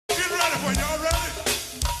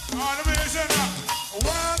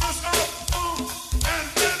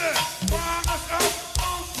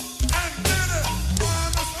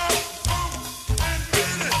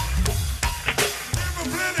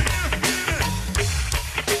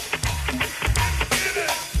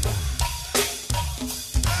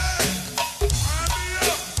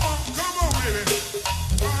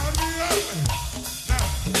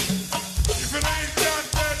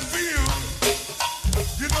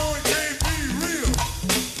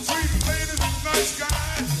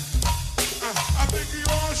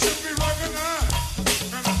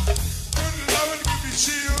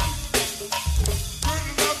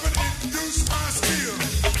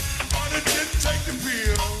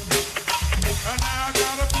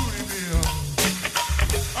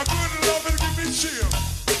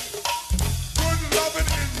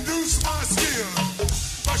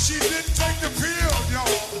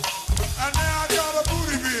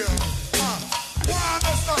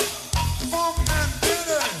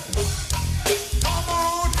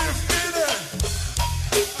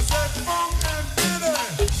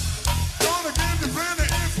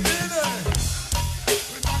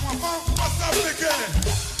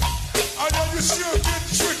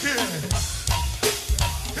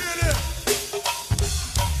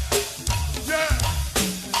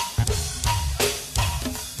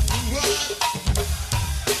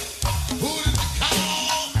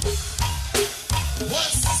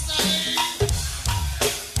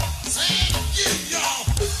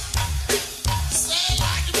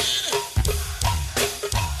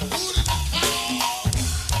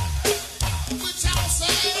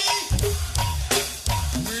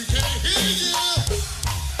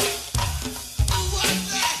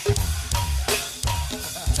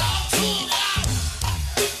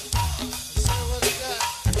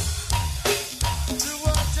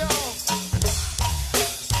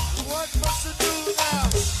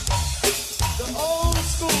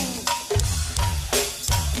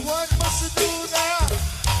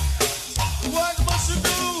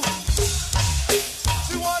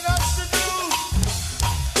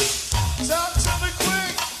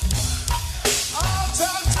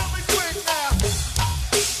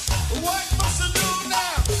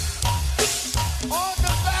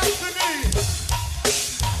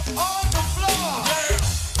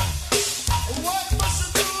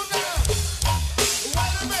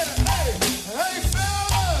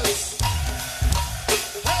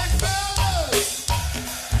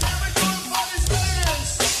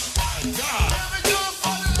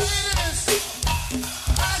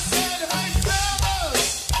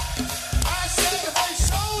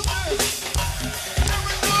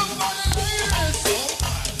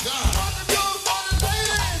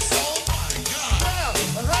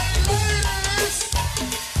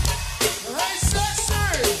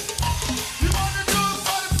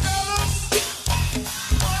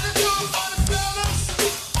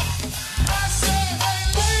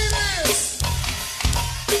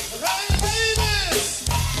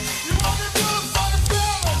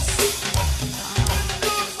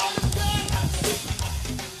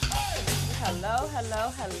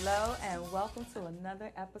Hello, and welcome to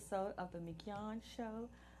another episode of The McYon Show.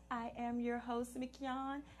 I am your host,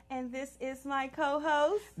 McYon, and this is my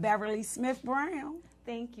co-host, Beverly Smith Brown.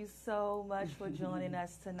 Thank you so much for joining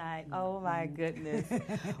us tonight. Oh, my goodness.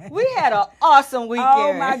 We had an awesome weekend.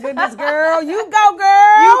 Oh, my goodness, girl. You go,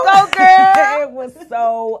 girl. You go, girl. It was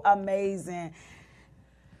so amazing.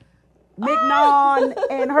 McNon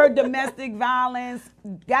and her domestic violence.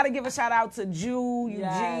 Got to give a shout out to Eugene,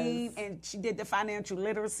 Yes. and she did the financial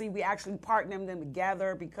literacy. We actually partnered them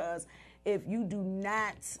together because if you do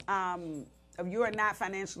not, if you are not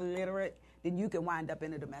financially literate, then you can wind up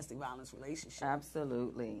in a domestic violence relationship.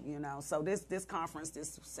 Absolutely. You know, so this conference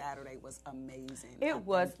this Saturday was amazing. It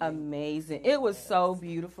was amazing. It was so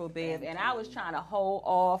beautiful, Bev. And I was trying to hold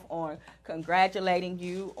off on congratulating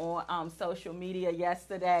you on social media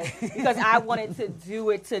yesterday because I wanted to do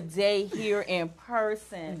it today here in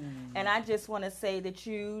person. And I just want to say that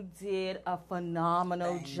you did a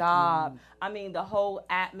phenomenal job. I mean, the whole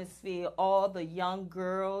atmosphere, all the young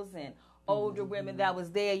girls and older women that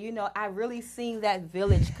was there, you know, I really seen that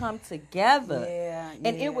village come together.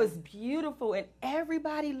 And it was beautiful, and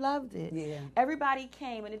everybody loved it. Everybody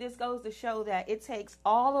came, and it just goes to show that it takes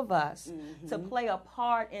all of us to play a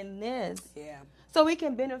part in this. so we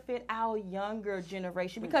can benefit our younger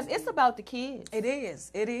generation, because it's about the kids. It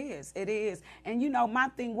is. It is. It is. And my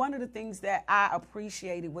thing, one of the things that I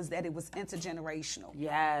appreciated was that it was intergenerational.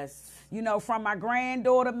 Yes. From my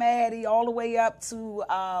granddaughter Maddie all the way up to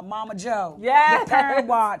Mama Joe. Yes. The Parent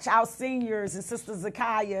Watch, our seniors, and Sister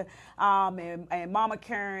Zakaya, and Mama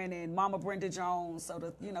Karen and Mama Brenda Jones. So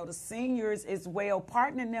the seniors as well,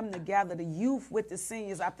 partnering them together, the youth with the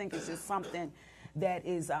seniors, I think is just something that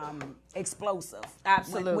is explosive.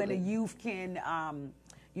 Absolutely. When the youth can,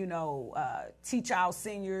 teach our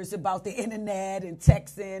seniors about the internet and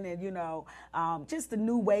texting and, just the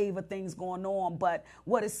new wave of things going on. But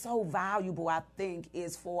what is so valuable, I think,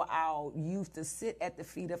 is for our youth to sit at the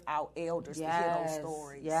feet of our elders to hear those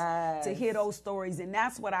stories. Yes. To hear those stories. And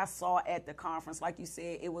that's what I saw at the conference. Like you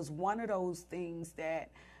said, it was one of those things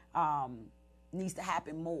that needs to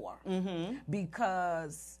happen more. Mm-hmm.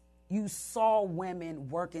 Because you saw women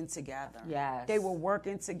working together. Yes. They were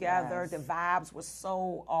working together. Yes. The vibes were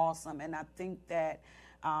so awesome. And I think that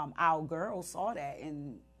our girls saw that.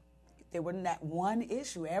 And there wasn't that one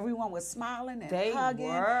issue. Everyone was smiling and hugging.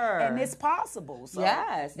 Were. And it's possible. So,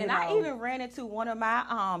 yes. And I even ran into one of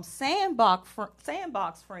my sandbox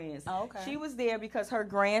friends. Oh, okay. She was there because her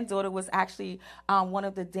granddaughter was actually one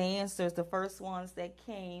of the dancers, the first ones that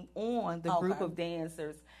came on the group of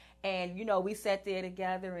dancers. And, we sat there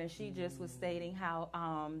together, and she just was stating how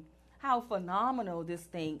phenomenal this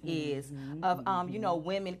thing is of,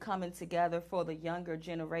 women coming together for the younger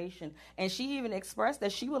generation. And she even expressed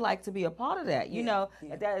that she would like to be a part of that.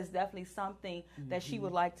 That is definitely something that she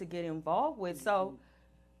would like to get involved with. So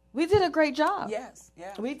we did a great job. Yes.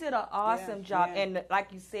 Yeah. We did an awesome job. Yeah. And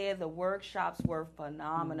like you said, the workshops were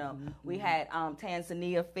phenomenal. We had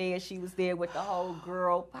Tanzania Fair. She was there with the whole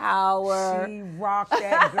girl power. She rocked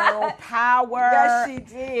that girl power. Yes, she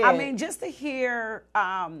did. I mean, just to hear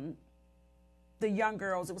the young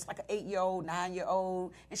girls, it was like an 8-year-old,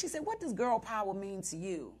 9-year-old. And she said, what does girl power mean to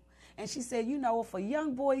you? And she said, if a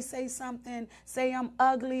young boy say something, say I'm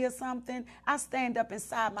ugly or something, I stand up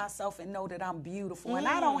inside myself and know that I'm beautiful. And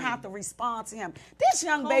I don't have to respond to him. This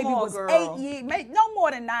young baby was girl. 8 years, no more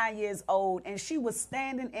than 9 years old, and she was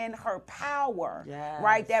standing in her power,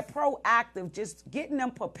 right? That proactive, just getting them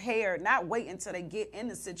prepared, not waiting until they get in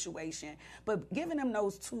the situation, but giving them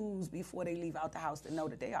those tools before they leave out the house to know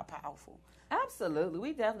that they are powerful. Absolutely.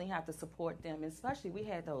 We definitely have to support them, especially we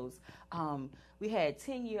had those, we had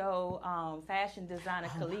 10-year-old fashion designer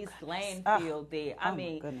Khalees Glanfield there. I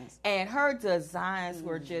mean, and her designs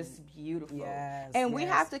were just beautiful. Yes, and we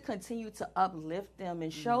have to continue to uplift them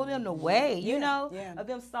and show them the way, of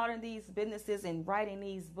them starting these businesses and writing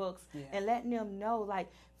these books and letting them know, like,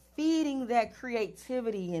 feeding that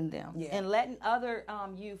creativity in them and letting other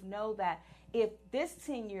youth know that if this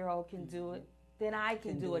 10-year-old can do it, then I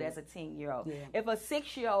can do it as a 10-year-old. Yeah. If a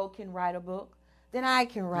 6-year-old can write a book, then I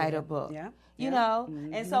can write a book. Yeah. You know?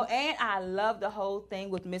 And so, and I love the whole thing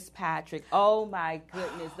with Miss Patrick. Oh my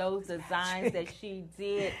goodness, those designs that she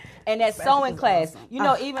did. And that sewing class.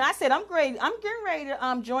 Awesome. Even I said, I'm getting ready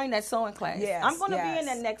to join that sewing class. Yes, I'm going to be in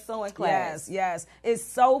that next sewing class. Yes. It's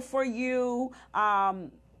so for you.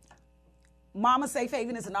 Mama Safe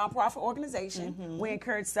Haven is a nonprofit organization. We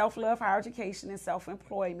encourage self-love, higher education, and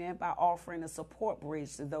self-employment by offering a support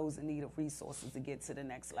bridge to those in need of resources to get to the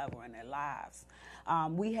next level in their lives.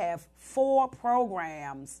 We have 4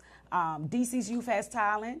 programs. DC's Youth Has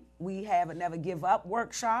Talent. We have a Never Give Up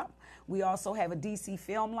workshop. We also have a DC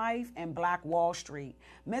Film Life and Black Wall Street.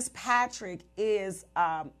 Miss Patrick is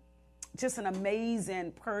just an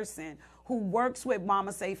amazing person who works with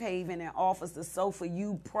Mama Safe Haven and offers the Sew For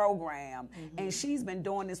You program. And she's been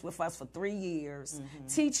doing this with us for 3 years,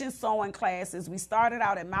 teaching sewing classes. We started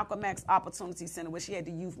out at Malcolm X Opportunity Center where she had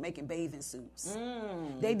the youth making bathing suits.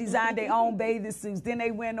 They designed their own bathing suits. Then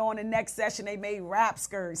they went on the next session, they made wrap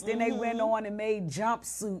skirts. Then they went on and made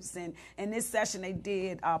jumpsuits. And this session they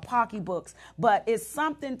did pocketbooks. But it's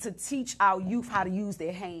something to teach our youth how to use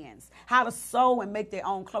their hands, how to sew and make their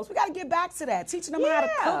own clothes. We got to get back to that, teaching them how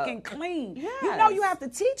to cook and clean. Yes. You have to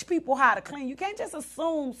teach people how to clean. You can't just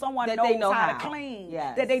assume someone knows how to clean,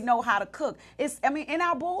 that they know how to cook. And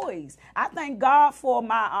our boys. I thank God for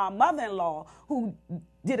my mother-in-law who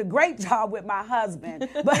did a great job with my husband,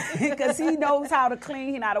 but because he knows how to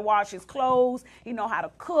clean, he knows how to wash his clothes, he knows how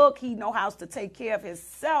to cook, he knows how to take care of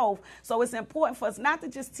himself. So it's important for us not to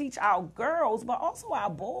just teach our girls, but also our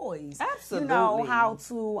boys. Absolutely. How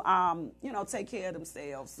to, take care of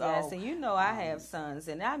themselves. So, yes, and I have sons,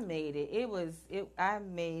 and I made I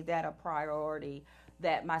made that a priority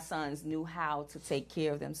that my sons knew how to take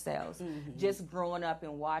care of themselves. Just growing up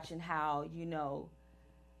and watching how,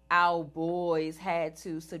 our boys had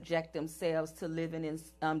to subject themselves to living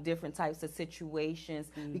in different types of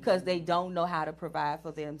situations because they don't know how to provide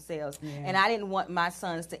for themselves. And I didn't want my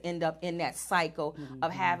sons to end up in that cycle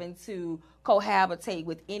of having to cohabitate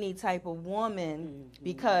with any type of woman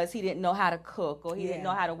because he didn't know how to cook or he didn't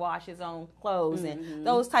know how to wash his own clothes and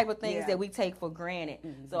those type of things that we take for granted.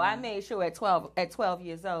 So I made sure at 12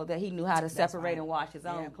 years old that he knew how to separate and wash his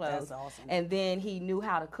own clothes. That's awesome. And then he knew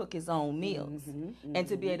how to cook his own meals and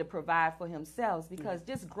to be able to provide for himself, because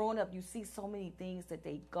just growing up you see so many things that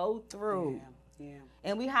they go through.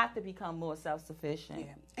 And we have to become more self-sufficient.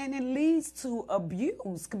 And it leads to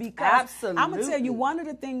abuse, because Absolutely. I'm going to tell you, one of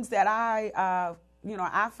the things that I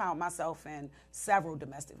found myself in several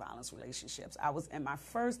domestic violence relationships. I was in my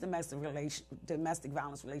first domestic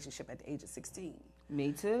violence relationship at the age of 16.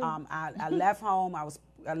 Me too. I left home.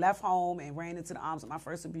 I left home and ran into the arms of my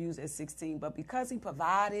first abuser at 16. But because he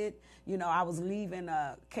provided, I was leaving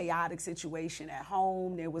a chaotic situation at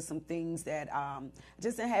home. There was some things that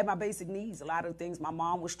just didn't have my basic needs. A lot of things my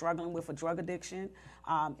mom was struggling with a drug addiction.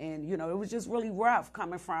 And, it was just really rough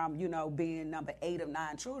coming from, being number 8 of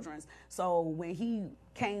 9 children. So when he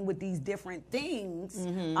came with these different things,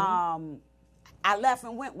 I left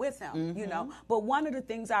and went with him, But one of the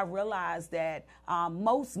things I realized that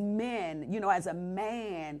most men, as a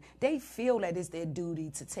man, they feel that it's their duty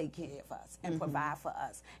to take care of us and provide for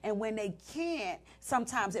us. And when they can't,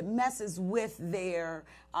 sometimes it messes with their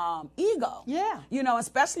ego.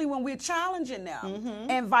 Especially when we're challenging them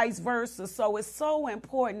and vice versa. So it's so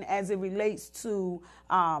important as it relates to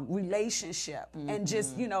relationship and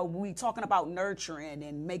just, we talking about nurturing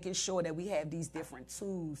and making sure that we have these different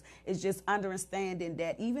tools. It's just understanding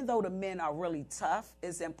that even though the men are really tough,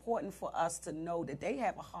 it's important for us to know that they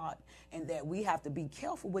have a heart and that we have to be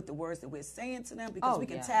careful with the words that we're saying to them, because we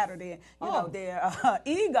can tatter their, their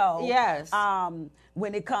ego.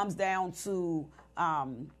 When it comes down to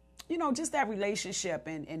just that relationship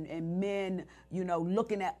and men,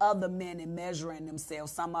 looking at other men and measuring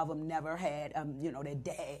themselves. Some of them never had, their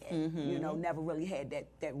dad, never really had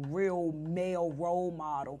that real male role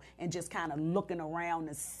model, and just kind of looking around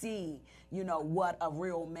to see, what a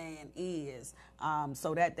real man is.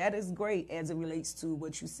 So that is great as it relates to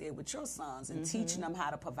what you said with your sons and teaching them how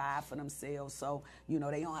to provide for themselves. So,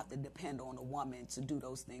 they don't have to depend on a woman to do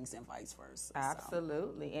those things and vice versa.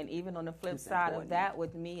 Absolutely. And even on the flip side of that,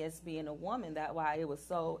 with me as being a woman, that's why it was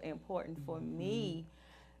so important for me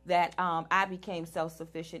that I became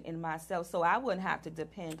self-sufficient in myself, so I wouldn't have to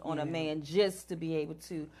depend on a man just to be able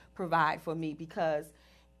to provide for me, because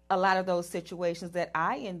a lot of those situations that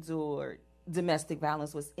I endured, domestic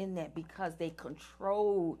violence was in that because they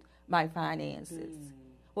controlled my finances.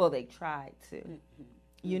 Well, they tried to.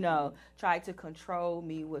 Tried to control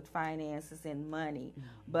me with finances and money.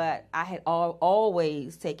 But I had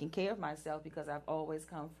always taken care of myself, because I've always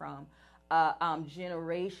come from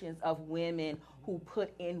generations of women who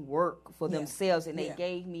put in work for themselves, and they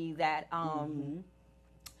gave me that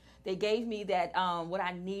they gave me that what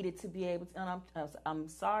I needed to be able to. And I'm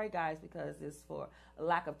sorry, guys, because it's for a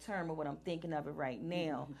lack of term of what I'm thinking of it right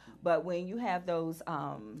now. But when you have those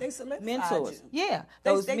mentors,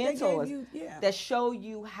 those mentors that show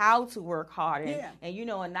you how to work hard and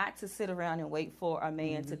and not to sit around and wait for a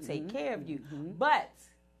man to take care of you. But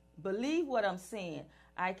believe what I'm saying.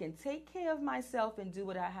 I can take care of myself and do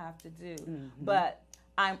what I have to do. But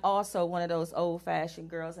I'm also one of those old-fashioned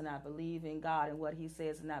girls, and I believe in God and what he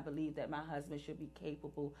says, and I believe that my husband should be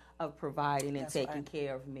capable of providing and taking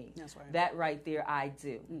care of me. That right there, I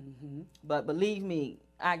do. But believe me,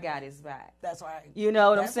 I got his back. That's right. You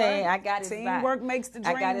know what I'm saying? I got his back. Teamwork makes the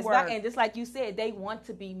dream I got his work. back. And just like you said, they want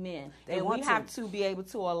to be men. And we have to be able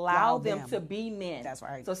to allow them to be men. That's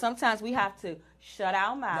right. So sometimes we have to shut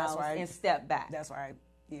our mouths and step back. That's right.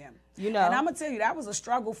 Yeah. And I'm going to tell you, that was a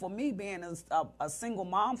struggle for me being a single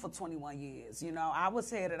mom for 21 years. I was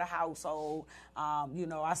head of the household. I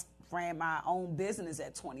ran my own business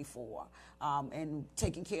at 24 and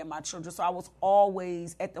taking care of my children. So I was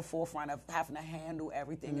always at the forefront of having to handle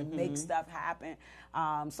everything and make stuff happen.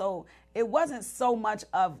 So it wasn't so much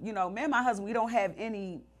of, me and my husband, we don't have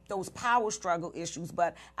any those power struggle issues,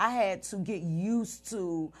 but I had to get used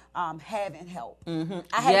to having help. I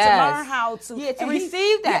had to learn how to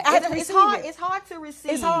receive that. It's hard to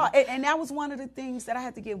receive. It's hard, and that was one of the things that I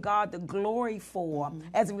had to give God the glory for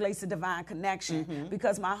as it relates to divine connection.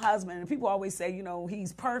 Because my husband, and people always say,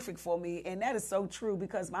 he's perfect for me, and that is so true,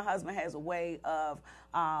 because my husband has a way of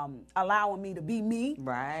allowing me to be me,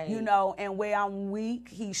 right? And where I'm weak,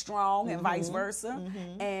 he's strong, and vice versa.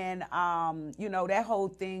 And that whole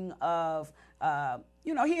thing of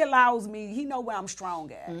he allows me, he know where I'm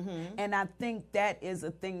strong at. And I think that is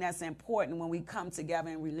a thing that's important when we come together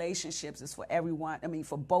in relationships, is for everyone,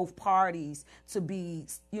 for both parties to be,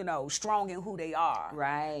 strong in who they are.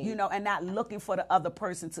 Right. And not looking for the other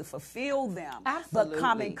person to fulfill them. Absolutely. But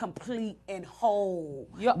coming complete and whole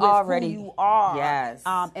You're with already, who you are. Yes.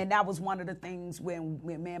 And that was one of the things when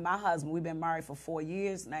me and my husband, we've been married for 4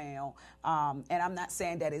 years now. And I'm not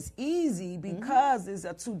saying that it's easy, because there's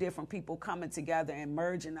two different people coming together and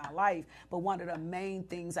merging our life. But one of the main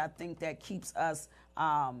things I think that keeps us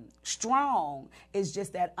strong is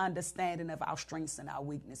just that understanding of our strengths and our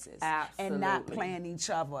weaknesses. Absolutely. And not playing each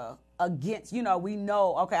other against, we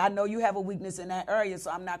know, okay, I know you have a weakness in that area, so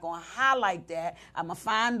I'm not going to highlight that. I'm going to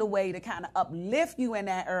find a way to kind of uplift you in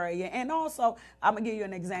that area. And also, I'm going to give you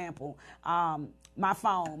an example. My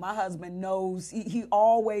phone, my husband knows, he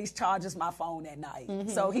always charges my phone at night.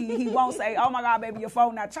 So he won't say, oh my God, baby, your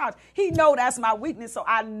phone not charged. He know that's my weakness, so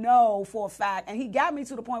I know for a fact. And he got me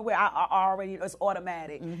to the point where I already, it's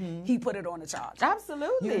automatic. He put it on the charger.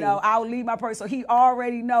 Absolutely. I'll leave my purse, so he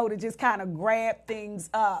already know to just kind of grab things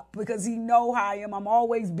up, because he know how I am. I'm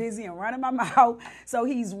always busy and running my mouth. So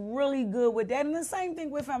he's really good with that. And the same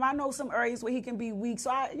thing with him. I know some areas where he can be weak.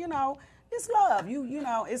 So it's love.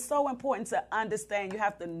 It's so important to understand. You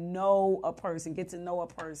have to know a person, get to know a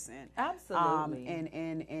person. Absolutely.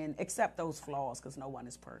 And accept those flaws, because no one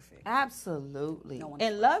is perfect. Absolutely. No one's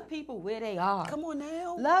and perfect. love people where they are. Come on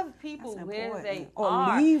now. Love people That's where important. they Or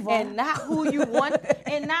are. leave 'em. And not who you want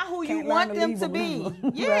and not who you Can't want learn to them leave to 'em, be. leave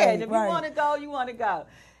 'em. Yeah, Right, and if right. you want to go, you want to go.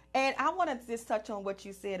 And I want to just touch on what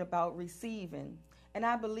you said about receiving. And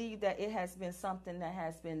I believe that it has been something that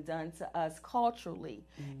has been done to us culturally.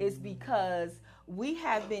 It's because we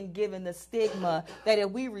have been given the stigma that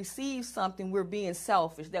if we receive something, we're being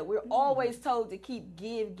selfish, that we're always told to keep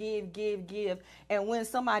give. And when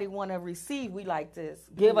somebody want to receive, we like this.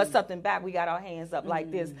 Give us something back. We got our hands up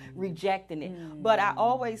like this, rejecting it. But I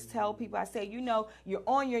always tell people, I say, you're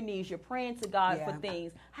on your knees, you're praying to God for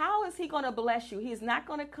things. How is he going to bless you? He's not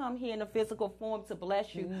going to come here in a physical form to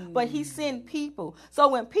bless you, but he sent people. So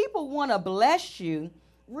when people want to bless you,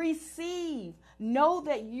 receive. Know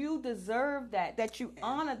that you deserve that you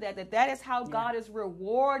honor that is how God is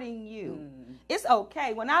rewarding you. It's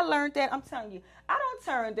okay. When I learned that, I'm telling you, I don't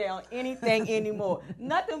turn down anything anymore.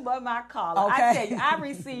 Nothing but my collar. Okay. I tell you, I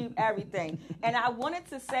receive everything. And I wanted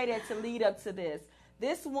to say that to lead up to this.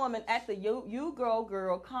 This woman at the You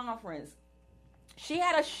Girl conference, she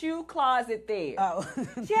had a shoe closet there. Oh.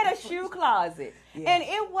 She had a shoe closet. Yeah. And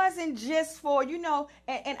it wasn't just for, and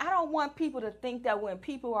I don't want people to think that when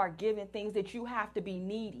people are given things that you have to be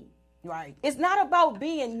needy. Right. It's not about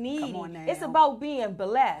being needy. Come on now. It's about being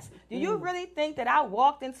blessed. Do you really think that I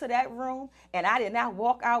walked into that room and I did not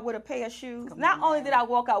walk out with a pair of shoes? Not only did I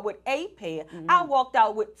walk out with a pair, I walked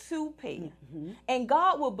out with 2 pairs. And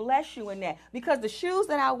God will bless you in that, because the shoes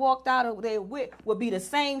that I walked out of there with would be the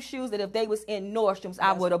same shoes that if they was in Nordstrom's,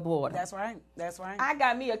 I would have bought them. That's right. That's right. I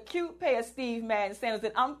got me a cute pair of Steve Madden sandals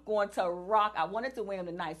that I'm going to rock. I wanted to wear them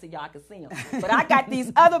tonight so y'all could see them. But I got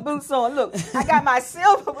these other boots on. Look, I got my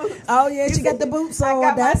silver boots. Oh, yeah, she got the boots on. I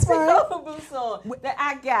got That's my right. silver boots on that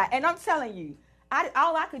I got. And I'm telling you,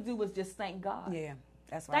 all I could do was just thank God. Yeah,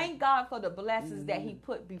 that's right. Thank God for the blessings that he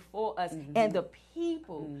put before us and the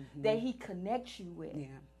people that he connects you with. Yeah.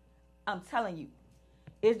 I'm telling you,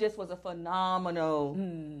 it just was a phenomenal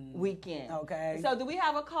weekend. Okay. So do we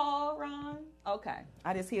have a call, Ron? Okay.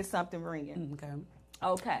 I just hear something ringing. Okay.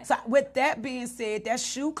 Okay. So with that being said, that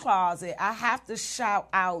shoe closet, I have to shout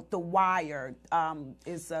out The Wire.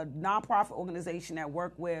 It's a nonprofit organization that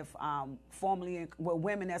work with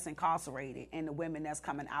women that's incarcerated and the women that's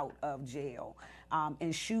coming out of jail.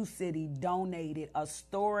 And Shoe City donated a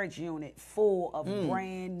storage unit full of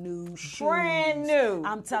brand new shoes. Brand new.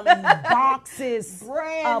 I'm telling you,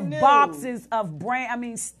 boxes of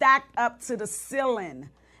stacked up to the ceiling.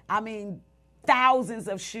 Thousands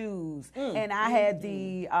of shoes. And I had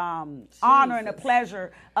the honor and the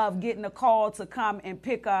pleasure of getting a call to come and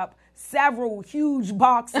pick up several huge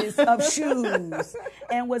boxes of shoes,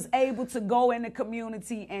 and was able to go in the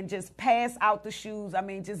community and just pass out the shoes.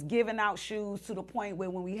 Just giving out shoes to the point where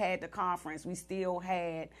when we had the conference, we still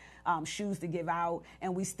had shoes to give out,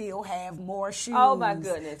 and we still have more shoes. Oh, my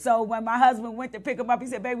goodness. So when my husband went to pick them up, he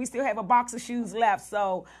said, baby, we still have a box of shoes left.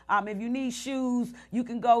 So if you need shoes, you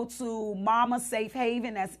can go to Mama Safe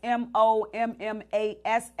Haven. That's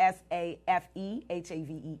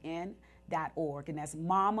MOMMASSAFEHAVEN. mamasafehaven.org, and that's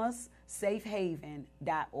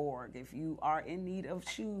mamasafehaven.org if you are in need of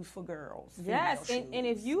shoes for girls. Yes, and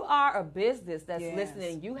if you are a business that's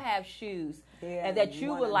listening, you have shoes and that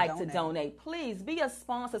you would like to donate, please be a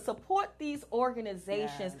sponsor. Support these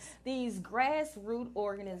organizations, these grassroots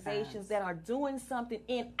organizations that are doing something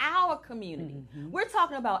in our community. We're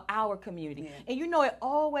talking about our community. And you know,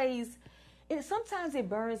 sometimes it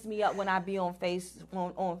burns me up when I be on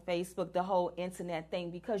Facebook, the whole internet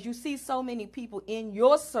thing, because you see so many people in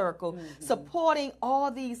your circle supporting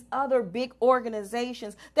all these other big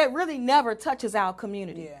organizations that really never touches our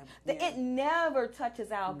community. It never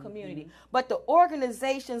touches our community. But the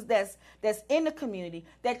organizations that's in the community,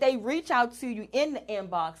 that they reach out to you in the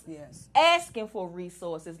inbox asking for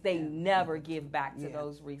resources, they never give back to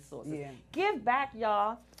those resources. Give back,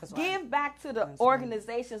 y'all. Give back to the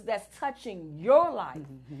organizations that's touching your life.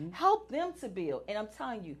 Help them to build. And I'm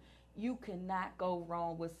telling you, you cannot go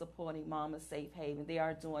wrong with supporting Mama Safe Haven. They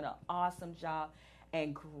are doing an awesome job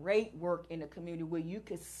and great work in the community where you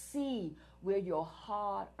can see where your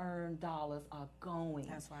hard-earned dollars are going.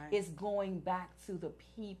 That's right. It's going back to the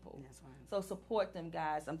people. That's right. So support them,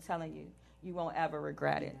 guys. I'm telling you, you won't ever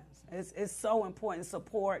regret it. It's so important.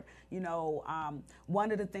 Support, you know, one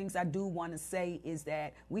of the things I do want to say is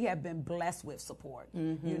that we have been blessed with support.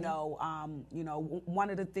 You know, one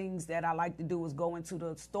of the things that I like to do is go into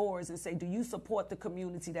the stores and say, do you support the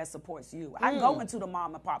community that supports you? I go into the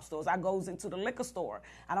mom and pop stores. I goes into the liquor store.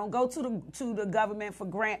 I don't go to the government for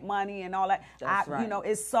grant money and all that. That's right. You know,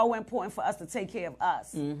 it's so important for us to take care of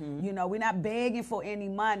us. You know, we're not begging for any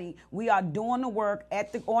money. We are doing the work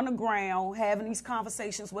on the ground, having these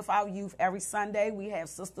conversations with our youth. Every Sunday we have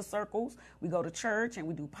sister circles. We go to church and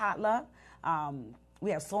we do potluck.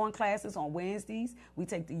 We have sewing classes on Wednesdays. We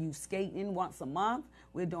take the youth skating once a month.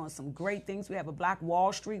 We're doing some great things. We have a Black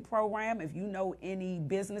Wall Street program. If you know any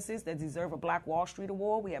businesses that deserve a Black Wall Street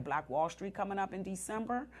award, we have Black Wall Street coming up in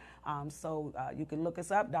December. So you can look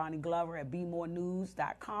us up, Donnie Glover at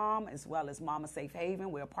BeMoreNews.com, as well as Mama Safe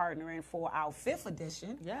Haven. We're partnering for our 5th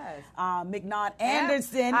edition. Yes. McNaught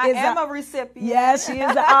Anderson I am a recipient. Yes, she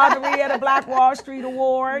is the honoree of the Black Wall Street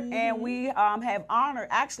Award. And we have honored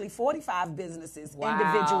actually 45 businesses,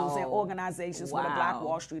 individuals, and organizations with a Black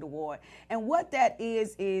Wall Street Award. And what that is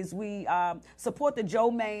we support the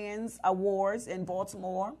Joe Mans Awards in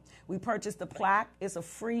Baltimore. We purchased the plaque. It's a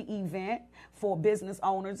free event for business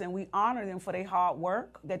owners, and we honor them for their hard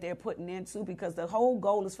work that they're putting into, because the whole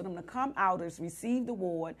goal is for them to come out and receive the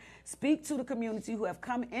award, speak to the community who have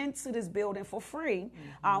come into this building for free.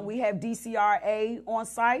 We have DCRA on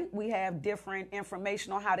site. We have different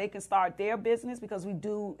information on how they can start their business, because we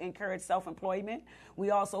do encourage self-employment.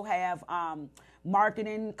 We also have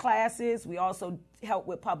marketing classes. We also help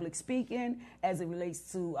with public speaking as it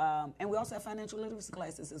relates to, and we also have financial literacy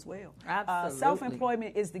classes as well. Absolutely.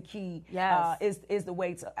 Self-employment is the key, is the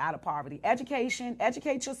way out of poverty. Education,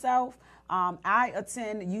 educate yourself. I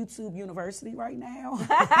attend YouTube University right now.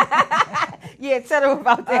 Tell them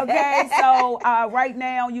about that. Okay, so right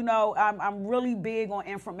now, you know, I'm really big on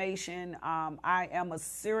information. I am a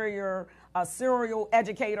serial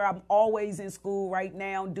educator. I'm always in school right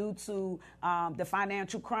now due to the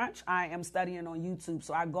financial crunch. I am studying on YouTube.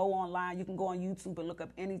 So I go online. You can go on YouTube and look up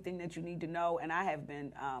anything that you need to know. And I have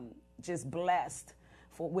been just blessed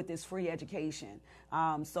with this free education.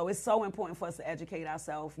 So it's so important for us to educate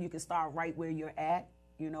ourselves. You can start right where you're at.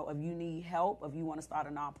 You know, if you need help, if you want to start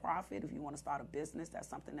a nonprofit, if you want to start a business, that's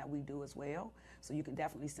something that we do as well. So you can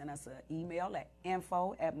definitely send us an email at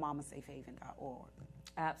info@mamasafehaven.org.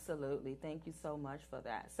 Absolutely. Thank you so much for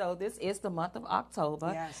that. So this is the month of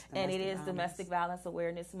October, and it is Domestic Violence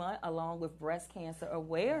Awareness Month, along with Breast Cancer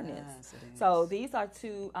Awareness. Yes, it is. So these are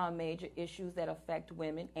two major issues that affect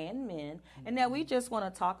women and men. And now we just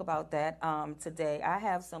want to talk about that today. I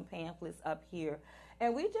have some pamphlets up here,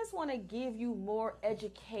 and we just want to give you more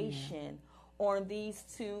education on these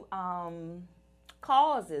two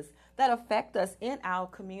causes that affect us in our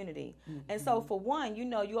community. And so for one, you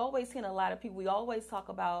know, you always hear a lot of people, we always talk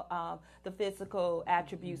about the physical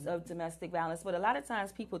attributes of domestic violence, but a lot of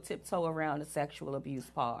times people tiptoe around the sexual abuse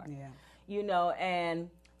part. You know, and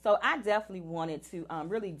so I definitely wanted to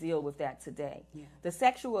really deal with that today. The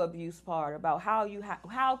sexual abuse part, about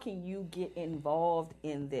how can you get involved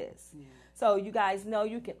in this. So you guys know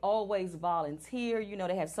you can always volunteer. You know,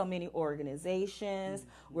 they have so many organizations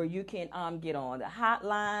where you can get on the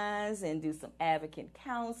hotlines and do some advocate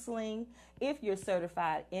counseling if you're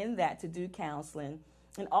certified in that to do counseling.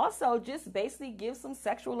 And also just basically give some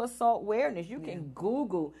sexual assault awareness. You can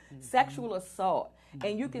Google sexual assault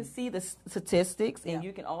and you can see the statistics, and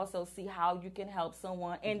you can also see how you can help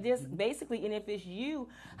someone, and just basically, and if it's you,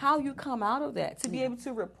 how you come out of that to be able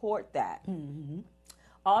to report that.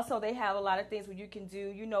 Also, they have a lot of things where you can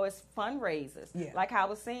do, it's fundraisers. Like I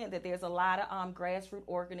was saying, that there's a lot of grassroots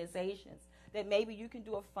organizations that maybe you can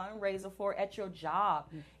do a fundraiser for at your job,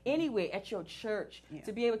 anywhere, at your church,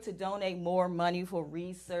 to be able to donate more money for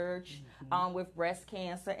research with breast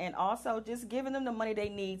cancer, and also just giving them the money they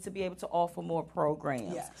need to be able to offer more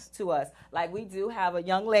programs to us. Like, we do have a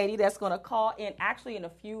young lady that's going to call in actually in a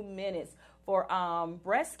few minutes for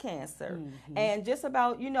breast cancer, and just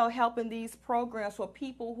about, helping these programs for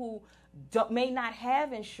people who may not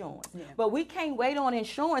have insurance, but we can't wait on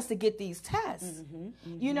insurance to get these tests.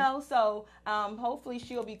 So hopefully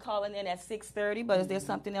she'll be calling in at 6:30. But is there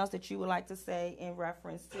something else that you would like to say in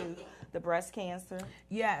reference to the breast cancer?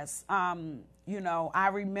 Yes. I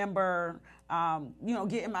remember,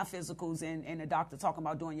 getting my physicals and the doctor talking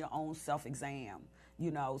about doing your own self-exam.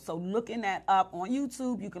 So looking that up on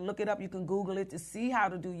YouTube, you can look it up, you can Google it to see how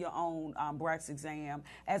to do your own breast exam.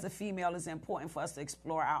 As a female, it's important for us to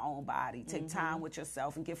explore our own body, take time with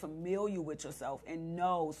yourself and get familiar with yourself and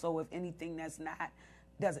know. So if anything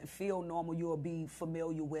doesn't feel normal, you'll be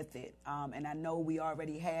familiar with it. And I know we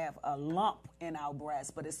already have a lump in our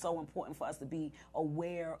breast, but it's so important for us to be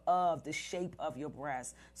aware of the shape of your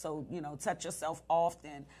breast. So, touch yourself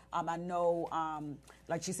often. I know,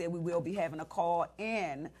 like she said, we will be having a call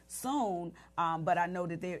in soon, but I know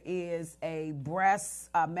that there is a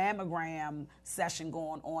breast mammogram session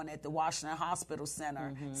going on at the Washington Hospital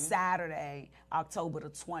Center Saturday, October the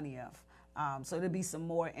 20th. So there'll be some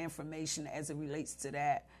more information as it relates to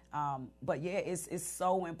that. But yeah, it's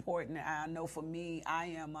so important. I know for me,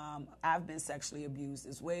 I've been sexually abused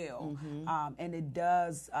as well. And it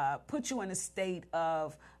does put you in a state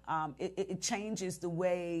of, it changes the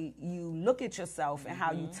way you look at yourself and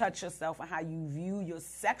how you touch yourself and how you view your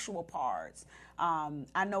sexual parts.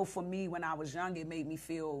 I know for me, when I was young, it made me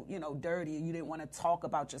feel, dirty. You didn't want to talk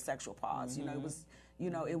about your sexual parts.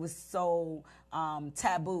 It was so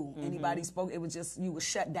taboo. Anybody spoke, it was just, you were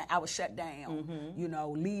shut down. I was shut down,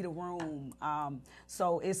 leave a room.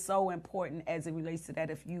 So it's so important as it relates to that.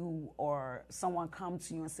 If you or someone comes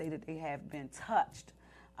to you and say that they have been touched,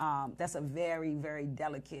 that's a very, very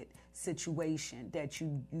delicate situation that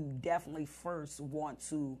you definitely first want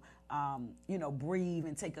to, breathe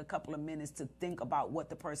and take a couple of minutes to think about what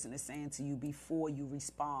the person is saying to you before you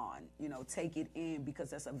respond. Take it in,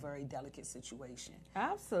 because that's a very delicate situation.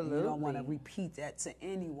 Absolutely. You don't want to repeat that to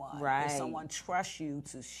anyone. Right. If someone trusts you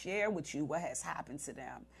to share with you what has happened to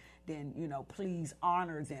them, then, please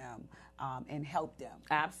honor them and help them.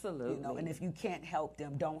 Absolutely. And if you can't help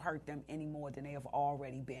them, don't hurt them any more than they have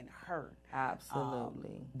already been hurt.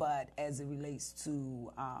 Absolutely. But as it relates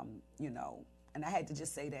to, and I had to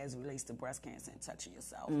just say that as it relates to breast cancer and touching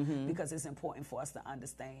yourself, because it's important for us to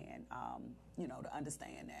understand, to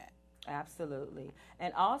understand that. Absolutely.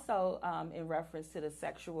 And also, in reference to the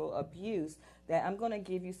sexual abuse, that I'm going to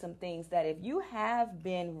give you some things that if you have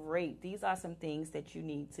been raped, these are some things that you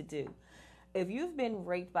need to do. If you've been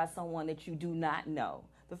raped by someone that you do not know,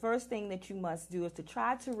 the first thing that you must do is to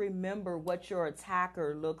try to remember what your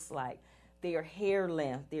attacker looks like, their hair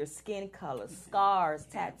length, their skin color, scars,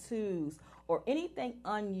 tattoos, or anything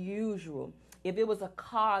unusual. If it was a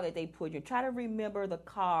car that they put you, try to remember the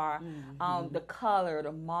car, the color,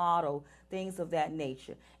 the model, things of that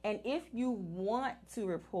nature. And if you want to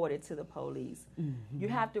report it to the police, you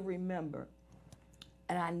have to remember,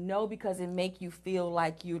 and I know because it make you feel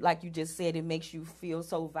like you just said, it makes you feel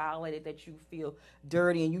so violated that you feel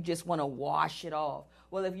dirty and you just want to wash it off.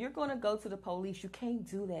 Well, if you're going to go to the police, you can't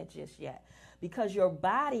do that just yet, because your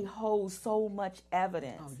body holds so much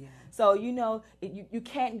evidence. Oh, yeah. So, you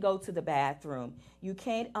can't go to the bathroom. You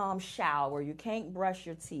can't shower. You can't brush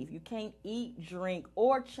your teeth. You can't eat, drink,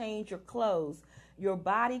 or change your clothes. Your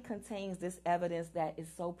body contains this evidence that is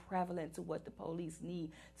so prevalent to what the police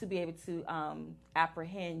need to be able to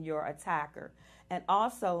apprehend your attacker. And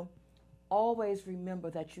also, always remember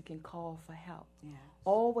that you can call for help. Yes.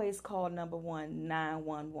 Always call number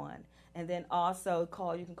 911. And then also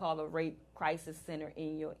you can call the Rape Crisis Center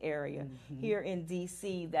in your area. Here in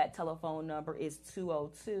D.C., that telephone number is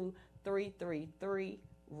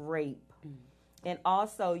 202-333-RAPE. And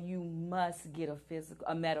also, you must get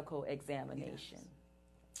a medical examination. Yes.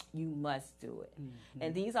 You must do it.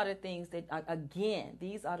 And these are the things that,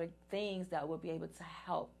 these are the things that will be able to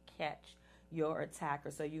help catch your attacker.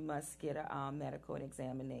 So you must get a medical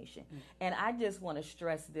examination. And I just want to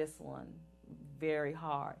stress this one very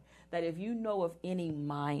hard, that if you know of any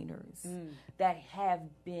minors that have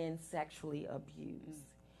been sexually abused,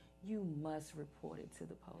 you must report it to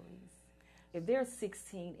the police. If they're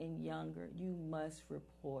 16 and younger, you must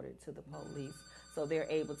report it to the police so they're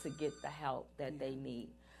able to get the help that they need.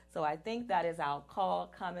 So I think that is our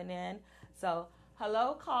call coming in. So,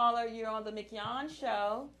 hello, caller. You're on the McYon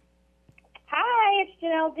Show. Hi, it's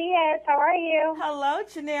Janelle Diaz. How are you? Hello,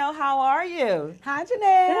 Janelle. How are you? Hi,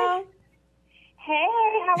 Janelle.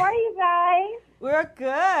 Hey, how are you guys? We're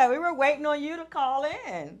good. We were waiting on you to call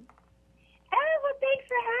in. Oh, well, thanks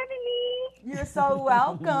for having me. You're so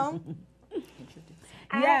welcome.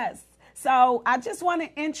 Yes. So I just want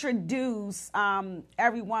to introduce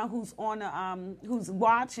everyone who's on who's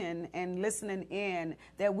watching and listening in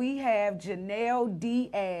that we have Janelle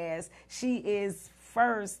Diaz. She is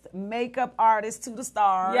first makeup artist to the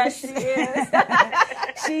stars. Yes, she is.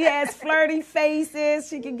 She has flirty faces.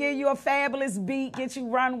 She can give you a fabulous beat, get you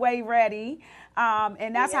runway ready.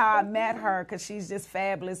 And that's how I met her, because she's just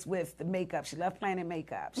fabulous with the makeup. She loves planning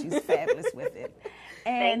makeup. She's fabulous with it.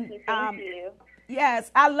 And Thank you.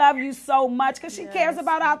 yes, I love you so much, because she cares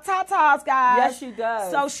about our tatas, guys. Yes, she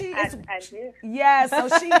does. So she is. I do. Yeah, so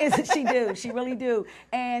she is. She do. She really do.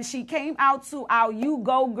 And she came out to our You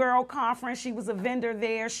Go Girl conference. She was a vendor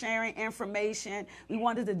there sharing information. We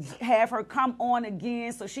wanted to have her come on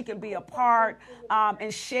again so she can be a part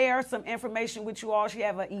and share some information with you all. She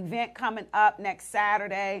have an event coming up next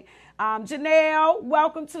Saturday. Janelle,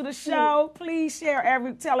 welcome to the show. Please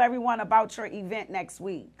tell everyone about your event next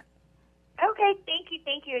week. Okay,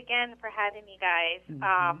 thank you again for having me, guys.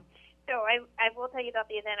 So I will tell you about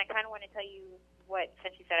the event. I kind of want to tell you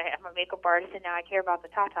since you said I'm a makeup artist and now I care about the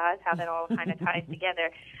tatas, how that all kind of ties together.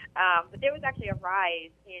 But there was actually a rise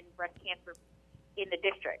in breast cancer in the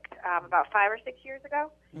district about 5 or 6 years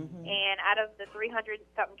ago. And out of the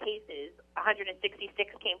 300-something cases, 166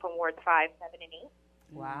 came from wards 5, 7, and 8.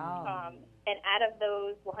 Wow. And out of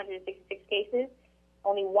those 166 cases,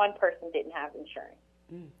 only one person didn't have insurance.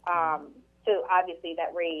 So obviously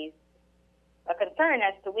that raised a concern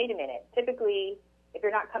as to, wait a minute, typically if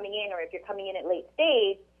you're not coming in or if you're coming in at late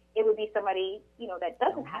stage, it would be somebody, that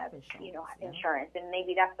doesn't have insurance. And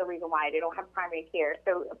maybe that's the reason why they don't have primary care.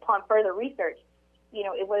 So upon further research,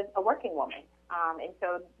 it was a working woman. And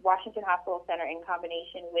so Washington Hospital Center, in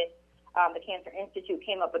combination with the Cancer Institute,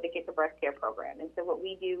 came up with the Get the Breast Care program. And so what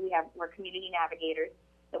we do, we're community navigators.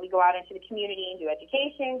 So we go out into the community and do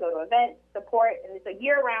education, go to events, support, and it's a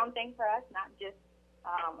year-round thing for us, not just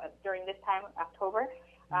during this time, October.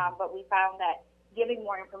 But we found that giving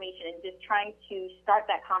more information and just trying to start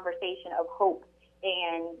that conversation of hope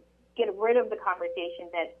and get rid of the conversation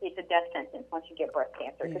that it's a death sentence once you get breast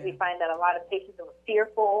cancer. Because we find that a lot of patients are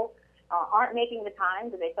fearful, aren't making the time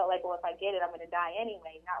because they felt like, well, if I get it, I'm going to die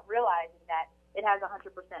anyway, not realizing that it has a 100%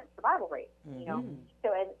 survival rate,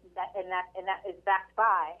 So and that is backed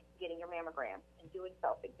by getting your mammogram and doing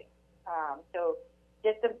self-exam. So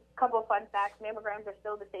just a couple of fun facts: mammograms are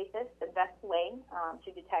still the safest, the best way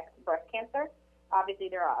to detect breast cancer. Obviously,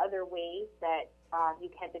 there are other ways that you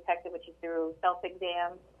can detect it, which is through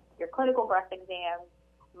self-exam, your clinical breast exams,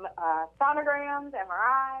 sonograms,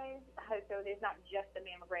 MRIs. So there's not just a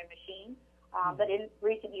mammogram machine. But in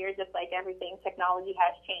recent years, just like everything, technology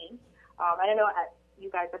has changed. I don't know,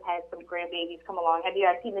 you guys have had some grandbabies come along. Have you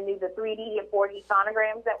guys seen the 3D and 4D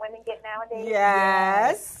sonograms that women get nowadays?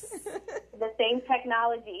 Yes. The same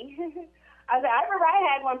technology. I remember I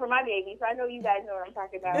had one for my baby, so I know you guys know what I'm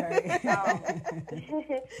talking about.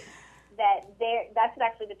 That's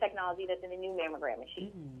actually the technology that's in the new mammogram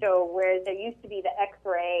machine. So whereas there used to be the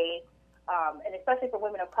X-ray, and especially for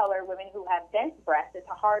women of color, women who have dense breasts, it's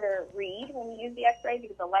a harder read when you use the X-ray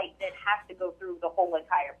because the light then has to go through the whole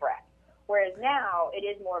entire breast. Whereas now it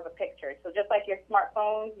is more of a picture. So just like your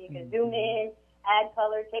smartphones, you can zoom in, add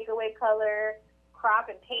color, take away color, crop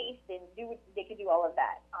and paste, and they can do all of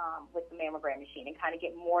that with the mammogram machine and kind of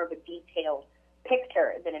get more of a detailed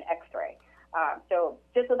picture than an X-ray. So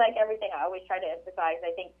just like everything, I always try to emphasize,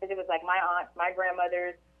 I think, because it was like my aunts, my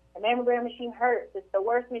grandmothers, the mammogram machine hurts. It's the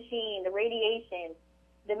worst machine. The radiation,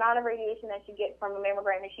 the amount of radiation that you get from a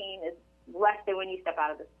mammogram machine is less than when you step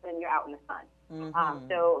out when you're out in the sun.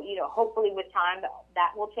 So, hopefully with time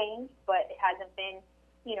that will change, but it hasn't been,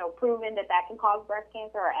 proven that can cause breast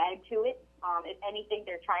cancer or add to it. If anything,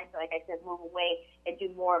 they're trying to, like I said, move away and do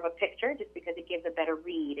more of a picture just because it gives a better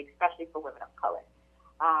read, especially for women of color.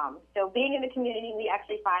 So being in the community, we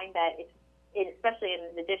actually find that especially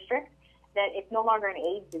in the district, that it's no longer an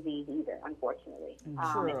AIDS disease either, unfortunately.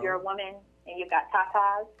 If you're a woman and you've got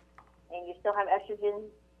tatas and you still have estrogen,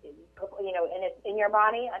 and it's in your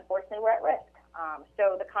body, unfortunately, we're at risk.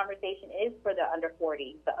 So the conversation is for the under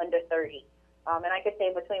 40, the under 30. And I could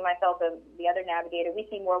say between myself and the other navigator, we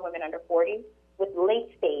see more women under 40 with late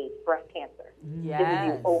stage breast cancer than we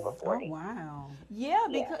Yes. do over 40. Oh, wow. Yeah,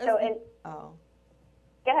 because So, and, oh.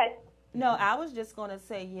 go ahead. No, I was just going to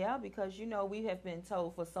say, yeah, because, we have been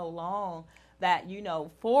told for so long that,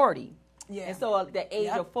 40. Yeah. And so the age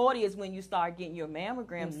Yep. of 40 is when you start getting your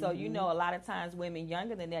mammogram. So, a lot of times women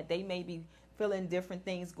younger than that, they may be feeling different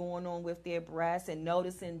things going on with their breasts and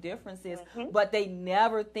noticing differences, but they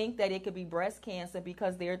never think that it could be breast cancer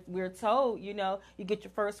because we're told, you get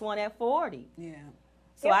your first one at 40. Yeah.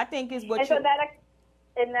 So I think is what and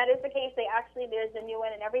that is the case. There's a new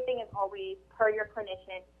one, and everything is always per your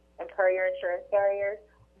clinician and per your insurance carriers.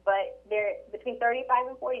 But between 35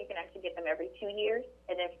 and 40, you can actually get them every 2 years,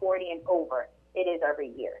 and then 40 and over, it is every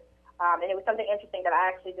year. And it was something interesting that I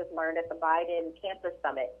actually just learned at the Biden Cancer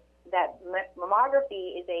Summit, that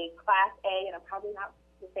mammography is a Class A, and I'm probably not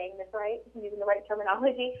saying this right, using the right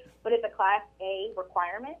terminology, but it's a Class A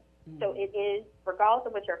requirement. So it is, regardless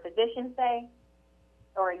of what your physicians say,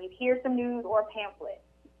 or you hear some news or a pamphlet,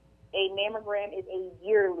 a mammogram is a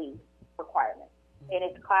yearly requirement. And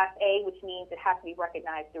it's Class A, which means it has to be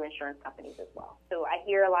recognized through insurance companies as well. So I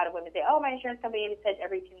hear a lot of women say, oh, my insurance company said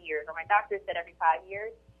every 2 years, or my doctor said every 5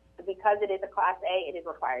 years. But because it is a Class A, it is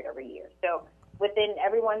required every year. So within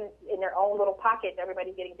everyone in their own little pockets,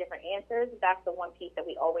 everybody's getting different answers. That's the one piece that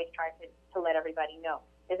we always try to let everybody know,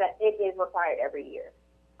 is that it is required every year.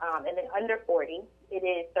 And then under 40, it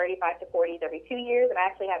is 35 to 40s every 2 years. And I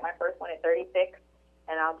actually had my first one at 36,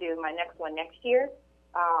 and I'll do my next one next year.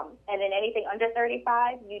 And then anything under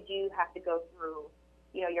 35, you do have to go through,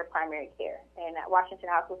 your primary care. And at Washington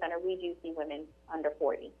Hospital Center, we do see women under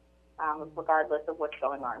 40, regardless of what's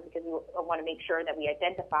going on, because we want to make sure that we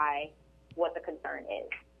identify what the concern is.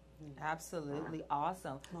 Absolutely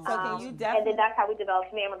awesome. So can you And definitely... then that's how we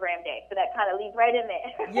developed Mammogram Day. So that kind of leads right in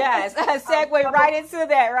there. Yes, segue right into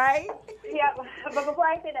that, right? Yeah, but before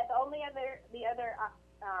I say that, the other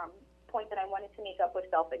point that I wanted to make up was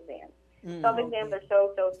self-exams. Self-exams are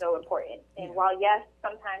so important. And while, yes,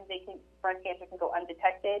 sometimes breast cancer can go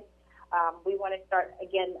undetected, we want to start,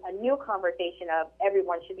 again, a new conversation of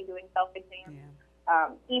everyone should be doing self-exams. Yeah.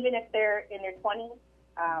 Even if they're in their 20s,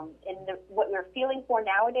 what we're feeling for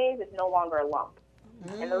nowadays is no longer a lump.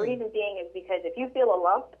 And the reason being is because if you feel a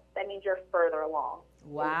lump, that means you're further along.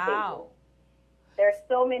 Wow. There are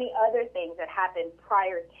so many other things that happen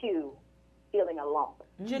prior to feeling a lump.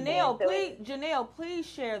 Janelle, please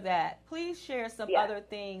share that. Please share some other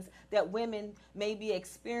things that women may be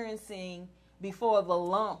experiencing before the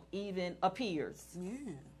lump even appears.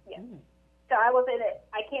 Yeah. So I will say that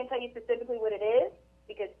I can't tell you specifically what it is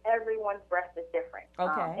because everyone's breast is different.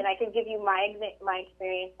 Okay. And I can give you my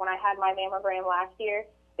experience. When I had my mammogram last year,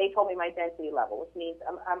 they told me my density level, which means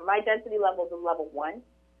my density level is a level 1,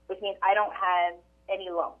 which means I don't have any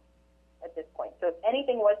lumps at this point. So if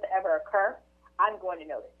anything was to ever occur, I'm going to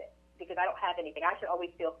notice it because I don't have anything. I should always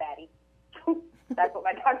feel fatty. That's what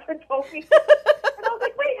my doctor told me. And I was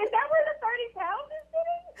like, wait, is that where the 30 pounds is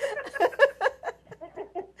sitting?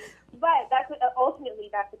 But ultimately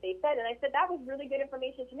that's what they said. And I said, that was really good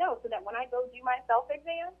information to know so that when I go do my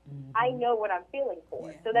self-exam, I know what I'm feeling for.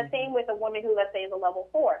 Yeah. So the same with a woman who, let's say, is a level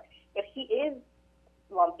 4. If she is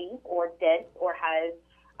lumpy or dense or has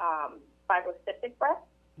fibrocystic breast,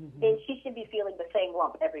 then she should be feeling the same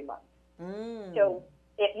lump every month. So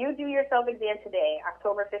if you do your self-exam today,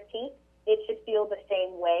 October 15th, it should feel the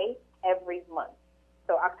same way every month.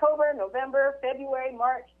 So October, November, February,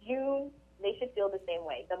 March, June, they should feel the same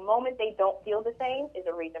way. The moment they don't feel the same is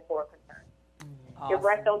a reason for a concern. Awesome. Your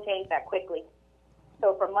breasts don't change that quickly.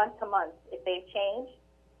 So from month to month, if they've changed,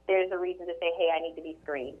 there's a reason to say, hey, I need to be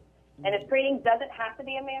screened. And the screening doesn't have to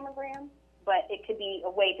be a mammogram, but it could be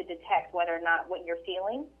a way to detect whether or not what you're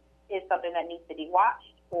feeling is something that needs to be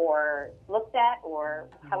watched or looked at or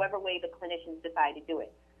however way the clinicians decide to do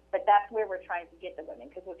it. But that's where we're trying to get the women.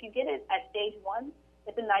 Because if you get it at stage 1,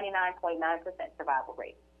 it's a 99.9% survival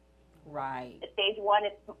rate. Right. At stage 1,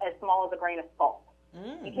 it's as small as a grain of salt.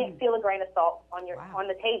 You can't feel a grain of salt on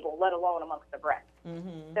the table, let alone amongst the breast.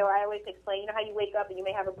 So I always explain, how you wake up and you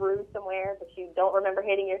may have a bruise somewhere, but you don't remember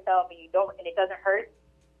hitting yourself and it doesn't hurt.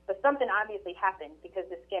 But something obviously happened because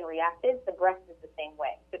the skin reacted. The breast is the same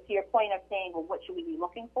way. So to your point of saying, well, what should we be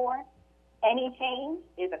looking for? Any change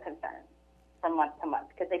is a concern from month to month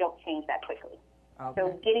because they don't change that quickly. Okay.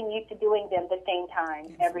 So getting used to doing them the same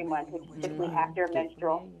time every month, which is typically after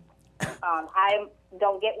menstrual. I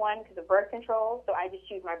don't get one because of birth control, so I just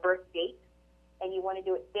choose my birth date. And you want to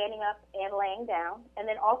do it standing up and laying down, and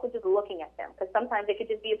then also just looking at them because sometimes it could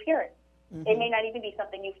just be appearance. It may not even be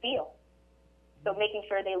something you feel. So making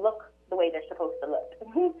sure they look the way they're supposed to look.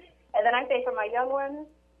 And then I say for my young ones,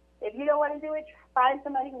 If you don't want to do it, find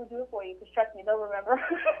somebody who will do it for you. Because trust me, they'll remember.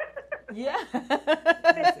 Yeah.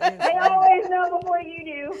 They always know before you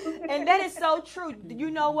do. And that is so true.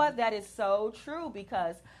 You know what? That is so true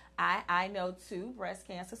because I know 2 breast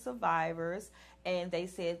cancer survivors, and they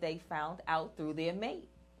said they found out through their mate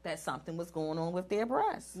that something was going on with their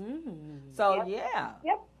breasts. So yeah.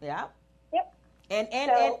 Yep.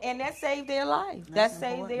 And that saved their life. That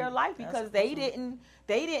saved their life because they didn't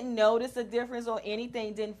notice a difference or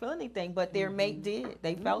anything, didn't feel anything, but their mate did.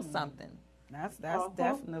 They felt something. That's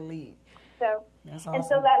definitely. So awesome. And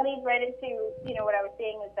so that leads right into what I was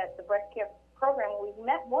saying is that the breast care program, when we've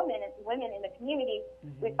met women in the community,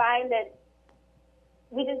 we find that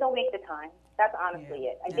we just don't make the time. That's honestly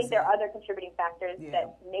it. I think there are other contributing factors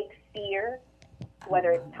that make fear,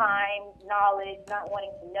 whether it's time, knowledge, not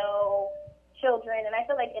wanting to know, children. And I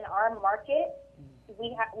feel like in our market,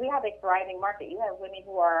 we have a thriving market. You have women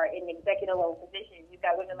who are in executive level positions. You've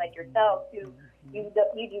got women like yourself who you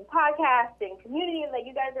do podcasts and community. Like,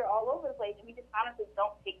 you guys are all over the place, and we just honestly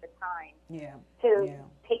don't take the time to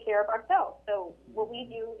take care of ourselves. So what we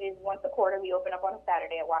do is once a quarter, we open up on a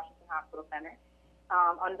Saturday at Washington Hospital Center.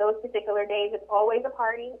 On those particular days, it's always a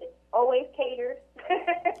party. It's always catered.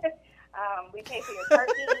 We pay for your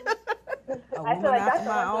parking. I feel like that's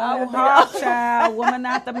my own heart, child. Woman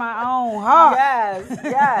after my own heart. Yes.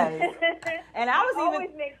 And I was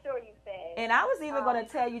always make sure you say. And I was even going to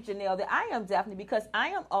tell you, Janelle, that I am definitely, because I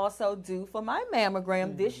am also due for my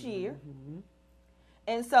mammogram this year.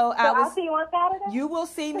 And so I'll see you on Saturday? You will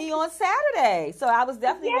see me on Saturday. So I was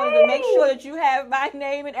definitely wanting to make sure that you have my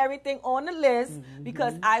name and everything on the list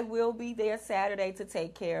because I will be there Saturday to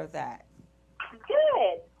take care of that.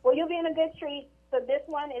 Good. Well, you'll be in a good treat. So this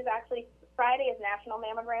one is actually, Friday is National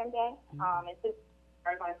Mammogram Day. And since it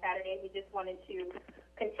starts on Saturday, we just wanted to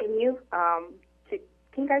continue can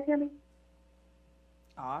you guys hear me?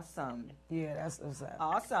 Awesome. Yeah, that's what's up.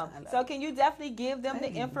 Awesome. So can you definitely give them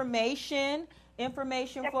the information for the...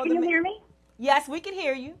 Can you hear me? Yes, we can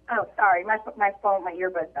hear you. Oh, sorry. My phone, my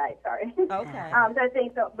earbuds died. Sorry. Okay. So I was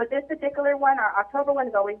saying, but this particular one, our October one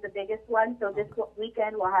is always the biggest one. So this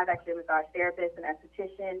weekend we'll have actually a massage therapist, an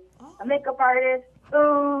esthetician, a makeup artist,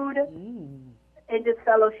 food, and just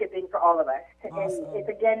fellowshipping for all of us. Awesome. And it's,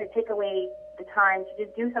 again, to take away the time to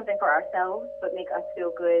just do something for ourselves, but make us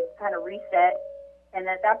feel good, kind of reset. And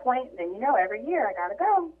at that point, then every year I gotta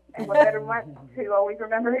go. And what better month to always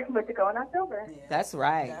remember but to go in October. Yeah. That's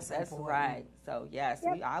right. That's right. So yes,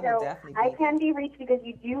 I will definitely. I can be reached because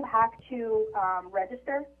you do have to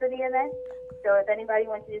register for the event. So if anybody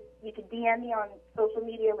wants to, you can DM me on social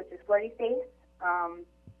media, which is Flirty Face.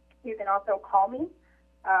 You can also call me,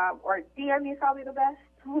 or DM me is probably the best,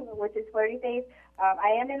 which is Flirty Face.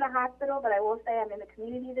 I am in the hospital, but I will say I'm in the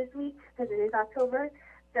community this week because it is October.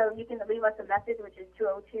 So you can leave us a message, which is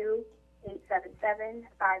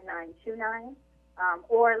 202-877-5929.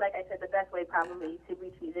 Or, like I said, the best way probably to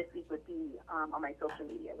reach me this week would be on my social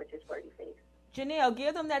media, which is Flirty Face. Janelle,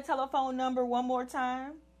 give them that telephone number one more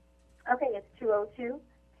time. Okay, it's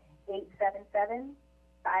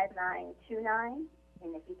 202-877-5929.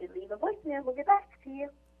 And if you could leave a voicemail, we'll get back to you.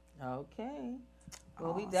 Okay.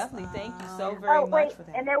 Well, we definitely thank you so very much for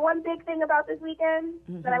that. And there's one big thing about this weekend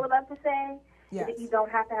that I would love to say. Yes. If you don't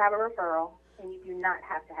have to have a referral and you do not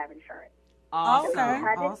have to have insurance. Awesome.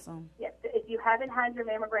 Awesome. Yes. If you haven't had your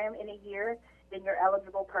mammogram in a year, then you're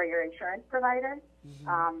eligible per your insurance provider.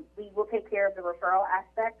 We will take care of the referral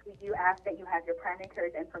aspect. We do ask that you have your primary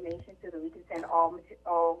care's information so that we can send all the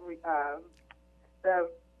I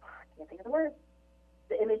can't think of the word,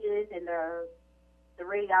 the images and the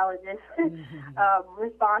radiologist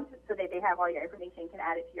response so that they have all your information and can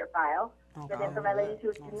add it to your file. But then for my ladies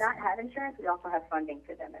who do not have insurance, we also have funding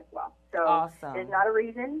for them as well. So there's not a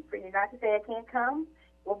reason for you not to say I can't come.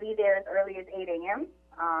 We'll be there as early as 8 a.m.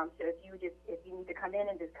 So if you need to come in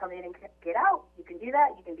and just come in and get out, you can do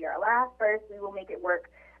that. You can be our last first. We will make it work.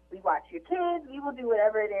 We watch your kids. We will do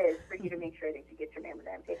whatever it is for you to make sure that you get your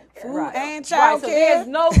mammogram taken care of. Food and child care.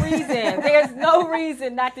 So there's no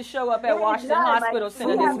reason not to show up at Washington Hospital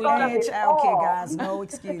Center this weekend. Food and child care, guys. No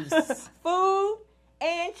excuse. Food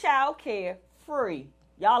and child care free.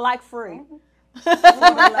 Y'all like free. We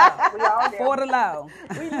all do. For the low.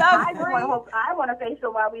 We love free. I want a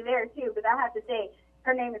facial while we're there too, but I have to say,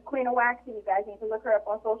 her name is Queen of Waxing. You guys need to look her up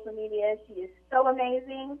on social media. She is so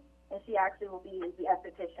amazing. And she actually will be the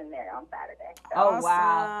esthetician there on Saturday. So. Oh,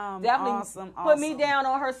 wow. Definitely put me down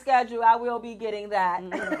on her schedule. I will be getting that.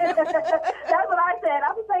 That's what I said.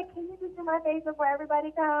 I was like, can you just do my face before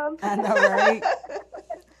everybody comes? I know, right?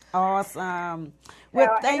 Awesome.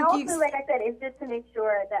 Well, thank you. And also, like I said, it's just to make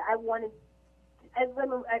sure that I wanted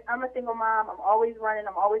I'm a single mom. I'm always running.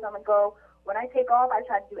 I'm always on the go. When I take off, I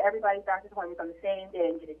try to do everybody's doctor's appointments on the same day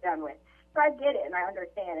and get it done with. So I get it and I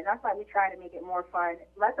understand, and that's why we try to make it more fun,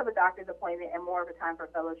 less of a doctor's appointment and more of a time for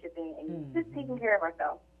fellowshipping and just taking care of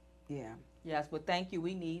ourselves. Yeah. Yes, well, thank you.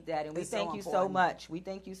 We need that, and we It's thank so you so important. much. We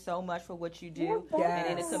thank you so much for what you do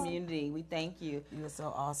and in the community. We thank you. You're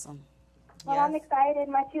so awesome. Well, I'm excited.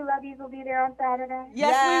 My two lovies will be there on Saturday.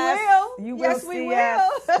 Yes, we will. You yes, will we see will.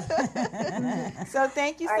 So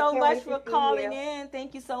thank you I so can't much wait to for see calling you. in.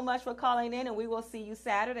 Thank you so much for calling in, and we will see you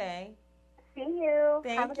Saturday. See you.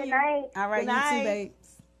 Thank Have a good you. night. All right, Good you night. too, babe.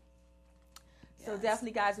 So Yes.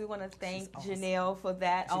 definitely, guys, we want to thank She's awesome. Janelle for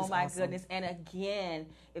that. Oh, She's my awesome. goodness. And again,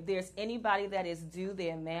 if there's anybody that is due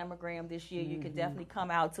their mammogram this year, you can definitely come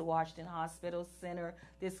out to Washington Hospital Center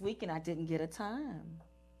this week, and I didn't get a time.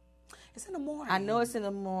 It's in the morning. I know it's in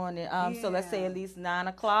the morning. So let's say Yeah. at least 9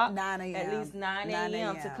 o'clock. 9 a.m. At least 9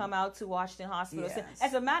 a.m. to come out to Washington Hospital Center. Yes.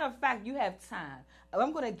 As a matter of fact, you have time.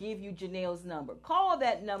 I'm going to give you Janelle's number. Call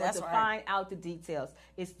that number That's to right. find out the details.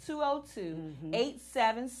 It's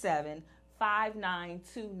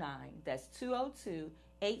 202-877-5929. That's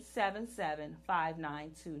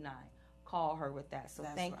 202-877-5929. Call her with that. So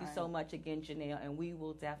That's thank you right. so much again, Janelle, and we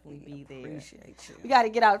will definitely be there. Appreciate you. We got to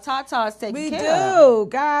get our tatas taken We care of. do,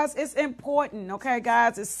 guys. It's important, okay,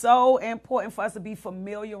 guys. It's so important for us to be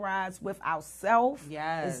familiarized with ourselves.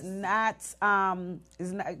 Yes. It's not,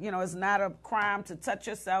 it's not a crime to touch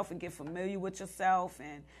yourself and get familiar with yourself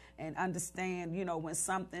and understand, when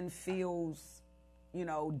something feels,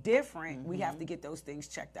 different. We have to get those things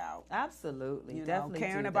checked out. Absolutely. You know, Definitely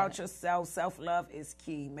caring do about that. yourself, self-love is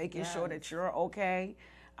key. Making sure that you're okay.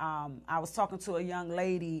 I was talking to a young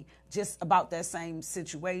lady just about that same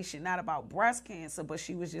situation, not about breast cancer, but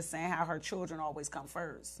she was just saying how her children always come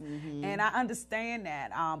first. And I understand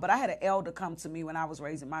that. But I had an elder come to me when I was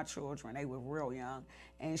raising my children. They were real young.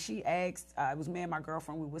 And she asked, it was me and my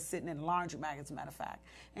girlfriend, we were sitting in the laundromat, as a matter of fact.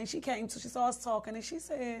 And she saw us talking, and she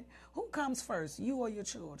said, who comes first, you or your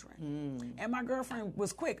children? And my girlfriend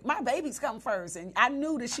was quick. My babies come first. And I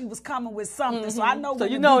knew that she was coming with something, so I know So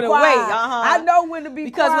when you to know be the quiet. way, I know when to be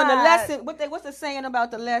because quiet. when the lesson, what's the saying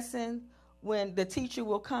about the lesson? When the teacher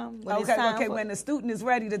will come. When it's time for, when the student is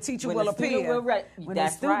ready, the teacher when will the student appear. will When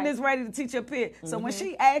that's the student right. is ready, the teacher appear. So when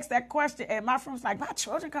she asked that question, and my friend was like, my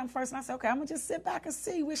children come first. And I said, okay, I'm going to just sit back and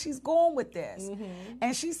see where she's going with this.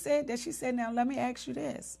 And she said, now let me ask you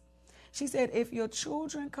this. She said, if your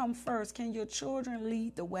children come first, can your children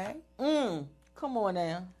lead the way? Come on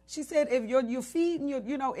now. She said, if you're feeding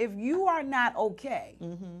if you are not okay,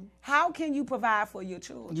 how can you provide for your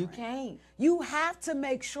children? You can't. You have to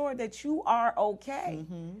make sure that you are okay.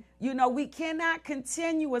 We cannot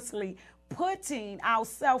continuously putting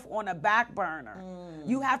ourselves on a back burner.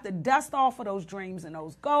 You have to dust off of those dreams and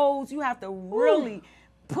those goals. You have to really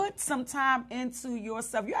put some time into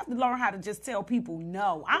yourself. You have to learn how to just tell people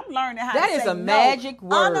no. I'm learning how That to is say a no magic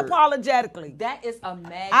word. unapologetically. That is a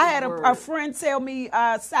magic I had word. a friend tell me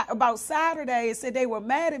about Saturday and said they were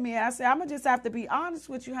mad at me. And I said, I'm going to just have to be honest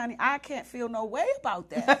with you, honey. I can't feel no way about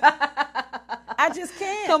that. I just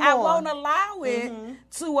can't. Come I on. won't allow it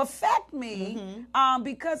to affect me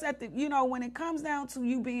because when it comes down to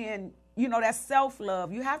you being, that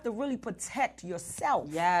self-love, you have to really protect yourself.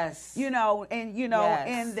 Yes. And Yes.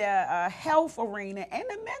 in the health arena and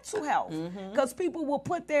the mental health, because people will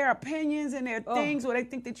put their opinions and their things where they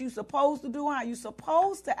think that you're supposed to do, how you're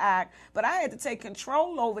supposed to act. But I had to take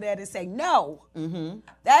control over that and say, no,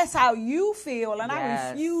 that's how you feel, and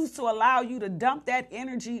I refuse to allow you to dump that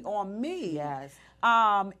energy on me. Yes.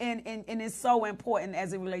 And it's so important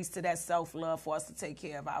as it relates to that self-love for us to take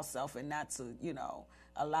care of ourselves and not to,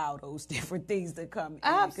 allow those different things to come in.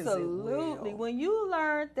 Absolutely. When you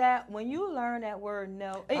learn that word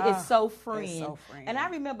no, it is so freeing. so freeing. And I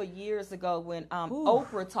remember years ago when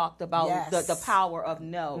Oprah talked about the power of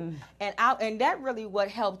no. And that really what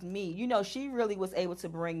helped me. She really was able to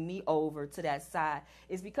bring me over to that side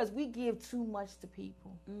is because we give too much to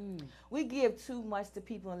people. We give too much to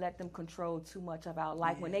people and let them control too much of our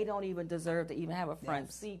life when they don't even deserve to even have a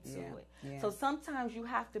front seat to it. Yeah. So sometimes you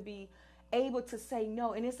have to be able to say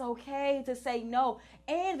no, and it's okay to say no.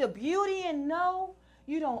 And the beauty in no,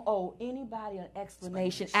 you don't owe anybody an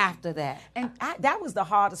explanation after that. And that was the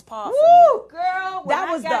hardest part for Woo, me. girl! That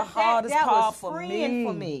was the hardest part for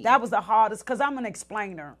me. That was the hardest because I'm an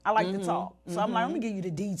explainer. I like to talk. So I'm like, let me give you the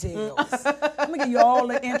details. Let me give you all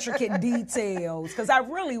the intricate details because I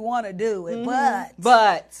really want to do it. But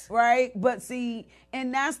But right? But see,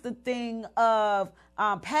 and that's the thing of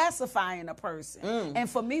pacifying a person. And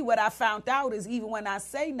for me, what I found out is even when I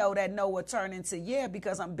say no, that no will turn into yeah,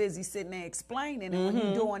 because I'm busy sitting there explaining. And when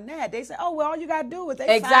you're doing that, they say, oh, well, all you got to do is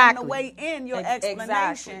they find a way in your explanation.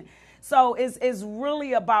 Exactly. So it's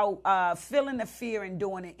really about feeling the fear and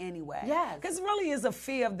doing it anyway. Yes. Because it really is a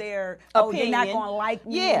fear of their, opinion. They're not going to like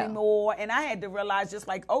me anymore. And I had to realize, just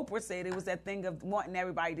like Oprah said, it was that thing of wanting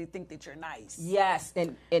everybody to think that you're nice. Yes,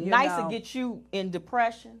 and nice to get you in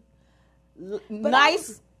depression. I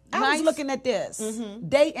was looking at this.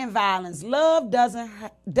 Dating violence. Love doesn't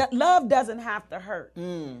have to hurt.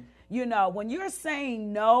 You know, when you're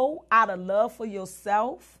saying no out of love for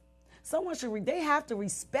yourself, someone they have to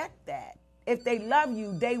respect that. If they love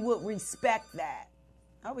you, they would respect that.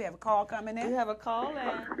 Oh, we have a call coming in. We have a call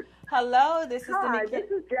in. Hello, this is Hi, this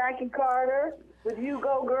is Jackie Carter with You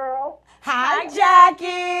Go Girl. Hi,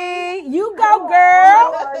 Jackie. You go,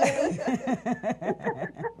 girl.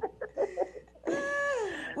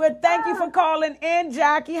 Well, thank you for calling in,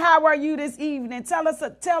 Jackie. How are you this evening? Tell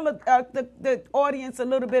the audience a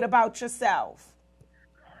little bit about yourself.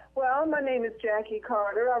 Well, my name is Jackie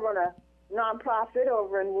Carter. I run a nonprofit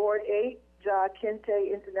over in Ward 8, Ja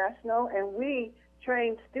Kente International, and we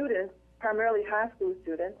train students, primarily high school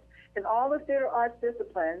students, in all the theater arts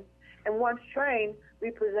disciplines. And once trained,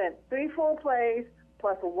 we present 3 full plays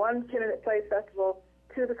plus a 1 10-minute play festival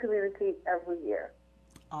to the community every year.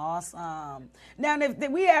 Awesome. Now, if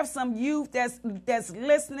we have some youth that's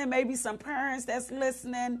listening, maybe some parents that's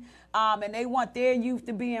listening, and they want their youth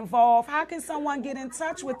to be involved, how can someone get in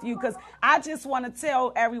touch with you? Because I just want to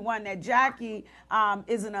tell everyone that Jackie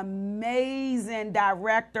is an amazing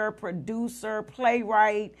director, producer,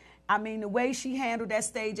 playwright. I mean, the way she handled that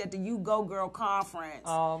stage at the You Go Girl conference.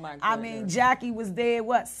 Oh, my goodness. I mean, Jackie was there,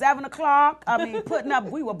 7 o'clock? I mean,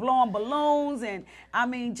 we were blowing balloons and, I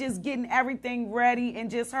mean, just getting everything ready and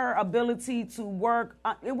just her ability to work.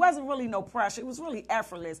 It wasn't really no pressure. It was really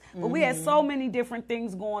effortless. But we had so many different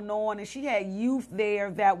things going on, and she had youth there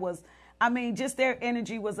that was, I mean, just their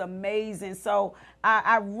energy was amazing. So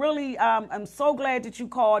I really am so glad that you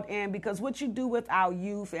called in, because what you do with our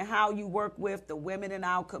youth and how you work with the women in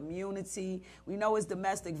our community. We know it's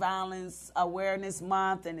Domestic Violence Awareness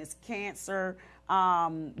Month and it's cancer,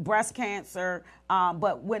 breast cancer.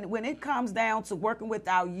 But when it comes down to working with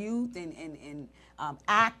our youth and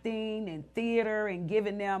acting and theater and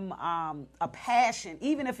giving them a passion,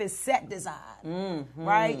 even if it's set design,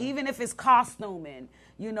 right? Even if it's costuming,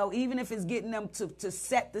 you know, even if it's getting them to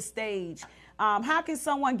set the stage. How can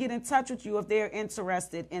someone get in touch with you if they're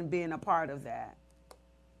interested in being a part of that?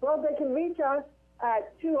 Well, they can reach us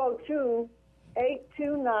at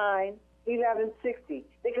 202-829-1160.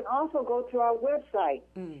 They can also go to our website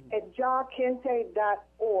at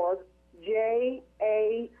jahkente.org,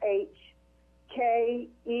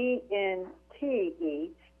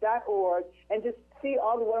 JAHKENTE.org, and just see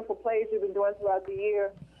all the wonderful plays we've been doing throughout the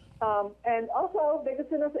year. And also, they can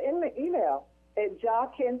send us an email at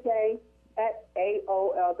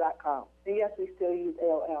jahkente@AOL.com. And yes, we still use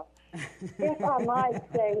AOL. If I might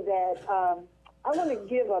say that I want to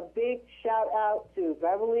give a big shout out to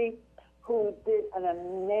Beverly, who did an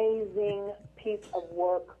amazing piece of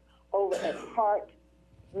work over at Hart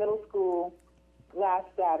Middle School last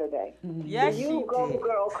Saturday. Yes, she You Go did.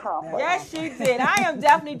 Girl conference. Yes, she did. I am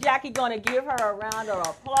definitely, Jackie, going to give her a round of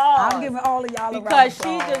applause. I'm giving all of y'all a round of because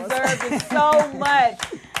applause. she deserves it so much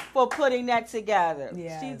for putting that together.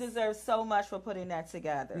 Yes. She deserves so much for putting that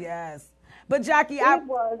together. Yes. But Jackie, It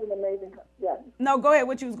was an amazing, yes. No, go ahead.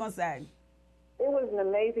 What you was going to say? It was an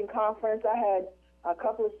amazing conference. I had a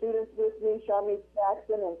couple of students with me, Charmise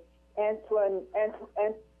Jackson and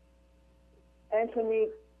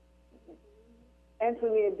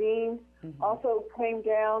Antonia Dean, also came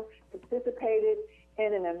down, participated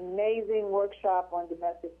in an amazing workshop on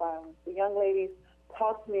domestic violence. The young ladies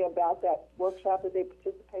talked to me about that workshop that they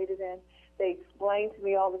participated in. They explained to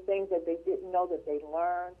me all the things that they didn't know that they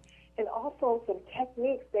learned, and also some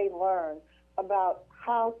techniques they learned about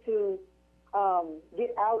how to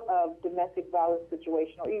get out of domestic violence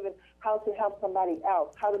situation, or even how to help somebody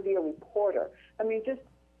else, how to be a reporter. I mean, just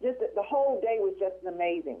the whole day was just an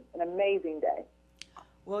amazing day.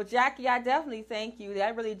 Well, Jackie, I definitely thank you.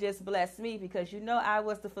 That really just blessed me, because, you know, I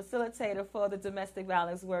was the facilitator for the domestic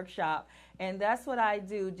violence workshop. And that's what I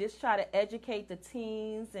do, just try to educate the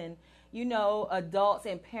teens and, you know, adults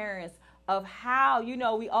and parents of how, you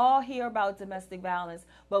know, we all hear about domestic violence,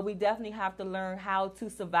 but we definitely have to learn how to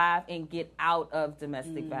survive and get out of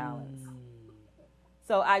domestic violence.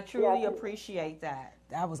 So I truly appreciate that.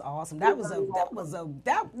 That was awesome. I'm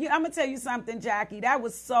gonna tell you something, Jackie. That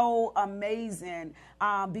was so amazing,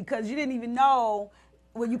 because you didn't even know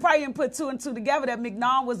well, you probably didn't put two and two together that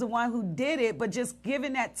Mignon was the one who did it, but just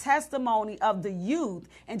giving that testimony of the youth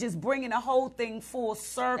and just bringing the whole thing full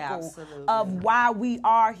circle of why we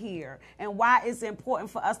are here and why it's important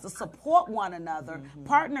for us to support one another.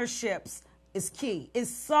 Partnerships is key.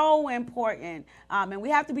 It's so important. And we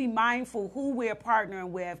have to be mindful who we're partnering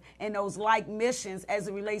with and those like missions as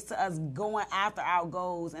it relates to us going after our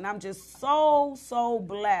goals. And I'm just so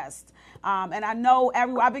blessed. And I know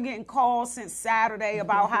I've been getting calls since Saturday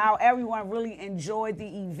about how everyone really enjoyed the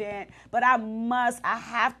event. But I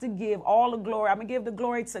have to give all the glory. I'm going to give the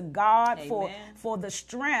glory to God for the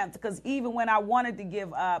strength. Because even when I wanted to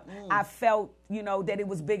give up, I felt, that it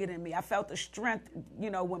was bigger than me. I felt the strength,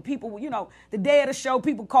 when people, the day of the show,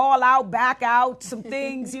 people call out, back out, some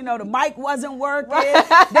things, the mic wasn't working.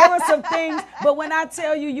 There were some things. But when I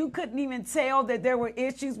tell you, you couldn't even tell that there were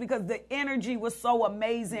issues because the energy was so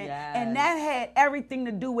amazing. Yes. And that had everything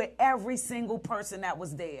to do with every single person that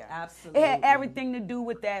was there. Absolutely. It had everything to do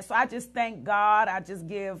with that. So I just thank God. I just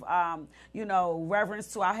give,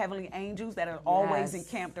 reverence to our heavenly angels that are always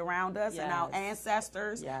encamped around us and our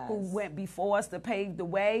ancestors who went before us to pave the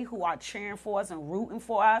way, who are cheering for us and rooting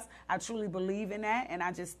for us. I truly believe in that. And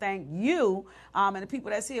I just thank you and the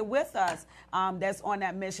people that's here with us that's on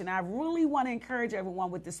that mission. I really want to encourage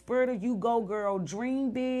everyone with the spirit of you go, girl,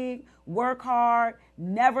 dream big, work hard,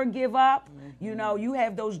 never give up. You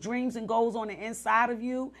have those dreams and goals on the inside of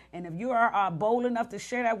you. And if you are bold enough to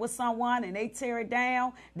share that with someone and they tear it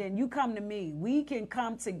down, then you come to me. We can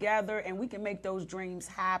come together and we can make those dreams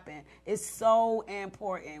happen. It's so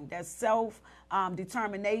important. That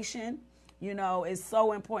self-determination, is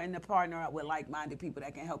so important to partner up with like-minded people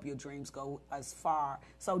that can help your dreams go as far.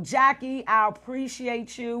 So, Jackie, I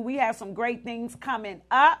appreciate you. We have some great things coming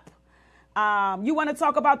up. You want to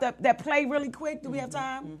talk about that play really quick? Do we have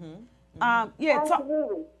time?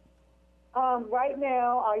 Absolutely. Right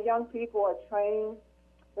now, our young people are trained.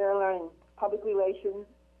 They're learning public relations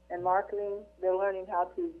and marketing. They're learning how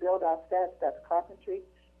to build our sets. That's carpentry.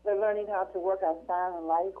 They're learning how to work our sound and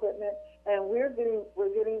light equipment. And we're in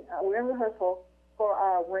rehearsal for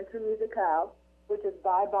our winter musicale, which is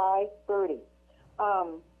Bye Bye Birdie.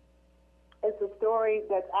 It's a story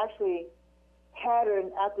that's actually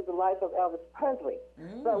patterned after the life of Elvis Presley.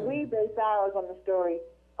 But we based ours on the story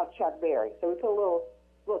of Chuck Berry. So we put a little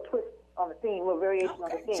twist on the theme, a little variation on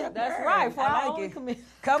the theme. Chuck That's Berry. right.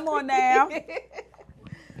 Come on now.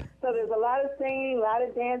 So there's a lot of singing, a lot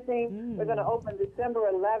of dancing. We're going to open December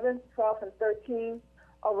 11th, 12th, and 13th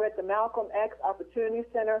over at the Malcolm X Opportunity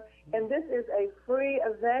Center. And this is a free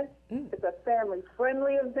event. It's a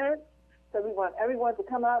family-friendly event. So we want everyone to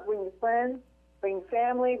come out, bring your friends, bring your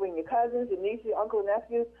family, bring your cousins, your nieces, your uncle,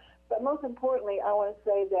 nephews. But most importantly, I want to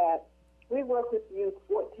say that we work with youth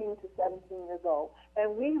 14 to 17 years old,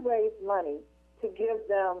 and we raise money to give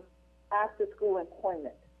them after-school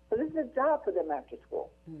employment. So this is a job for them after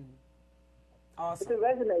school. Awesome. It's a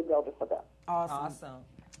resume builder for them. Awesome.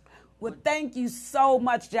 Well, thank you so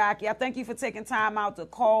much, Jackie. I thank you for taking time out to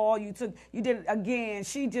call. You did it again.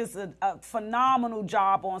 She just a phenomenal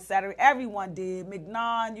job on Saturday. Everyone did.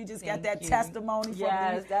 Mignon, you just got that testimony from me.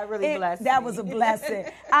 Yes, that really blessed me. That was a blessing.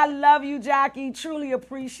 I love you, Jackie. Truly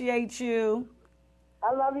appreciate you.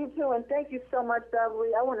 I love you too, and thank you so much,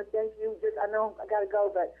 Beverly. I want to thank you. I know I got to go,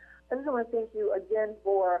 but I just want to thank you again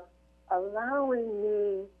for allowing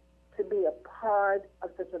me to be a part of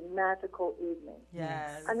such a magical evening.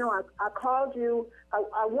 Yes. I know I called you.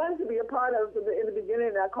 I wanted to be a part of it in the beginning,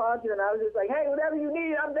 and I called you, and I was just like, hey, whatever you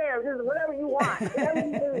need, I'm there. Just whatever you want, whatever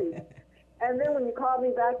you need. And then when you called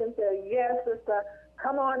me back and said, yes, sister,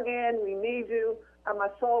 come on in, we need you, and my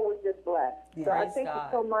soul was just blessed. Yes. So I thank you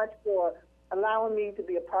so much for allowing me to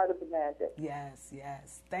be a part of the magic. Yes.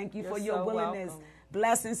 Thank you You're for your so willingness. welcome.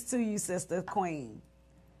 Blessings to you, Sister Queen.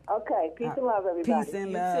 Okay, peace and love, everybody. Peace and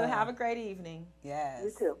You love. too. Have a great evening. Yes.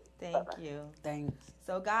 You too. Thank Bye-bye. you. Thanks.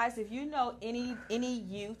 So, guys, if you know any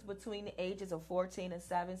youth between the ages of 14 and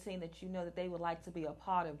 17 that you know that they would like to be a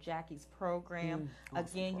part of Jackie's program,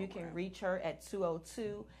 again, you can reach her at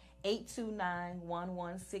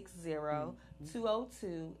 202-829-1160,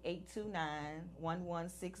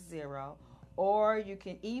 202-829-1160, or you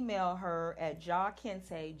can email her at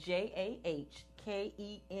jahkente,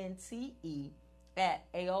 JAHKENTE,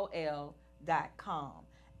 @AOL.com.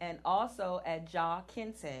 And also at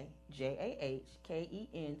jahkente,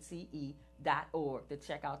 JAHKENTE.org to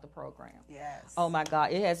check out the program. Yes. Oh my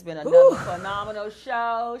God, it has been another phenomenal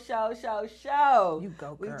show. You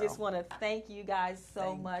go, girl. We just want to thank you guys so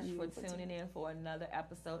Thank much you for for tuning in for another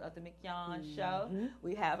episode of the Mignon Show.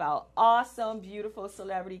 We have our awesome, beautiful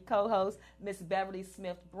celebrity co-host, Miss Beverly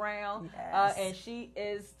Smith Brown. Yes. And she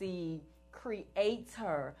is the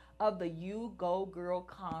creator of the You Go Girl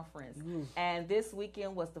Conference. And this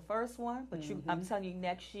weekend was the first one, but I'm telling you,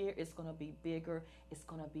 next year it's going to be bigger, it's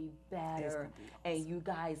going to be better, and you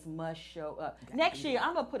guys must show up. Next year,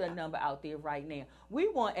 I'm going to put a number out there right now. We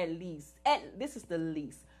want this is the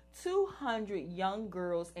least, 200 young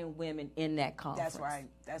girls and women in that conference.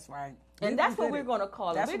 That's right. And that's what we're going to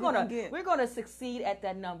call it. We're going to succeed at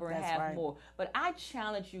that number and have more. But I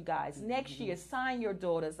challenge you guys, next year, sign your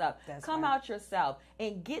daughters up. Come out yourself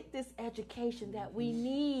and get this education that we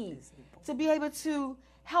need to be able to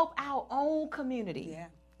help our own community. Yeah.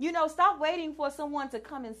 You know, stop waiting for someone to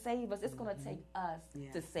come and save us. It's going to take us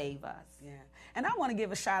to save us. Yeah. And I want to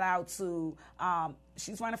give a shout out to,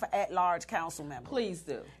 she's running for at-large council member. Please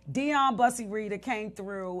do. Dion Bussy Rita came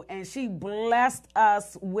through and she blessed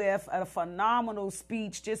us with a phenomenal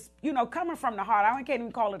speech, just, you know, coming from the heart. I can't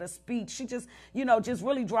even call it a speech. She just, you know, just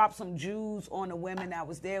really dropped some jewels on the women that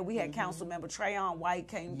was there. We had council member Trayon White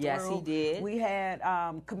came through. Yes, he did. We had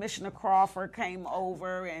Commissioner Crawford came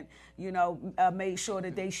over and, you know, made sure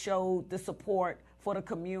that they showed the support for the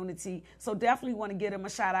community. So definitely want to give him a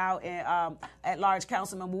shout out. And at-large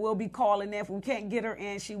council member will be calling in. If we can't get her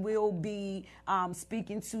in, she will be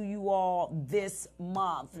speaking to you all this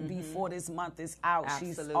month before this month is out.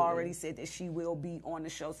 Absolutely. She's already said that she will be on the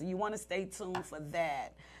show. So you want to stay tuned for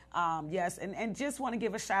that. Yes, and just want to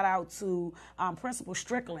give a shout out to Principal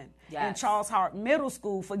Strickland and Charles Hart Middle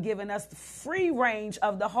School for giving us the free range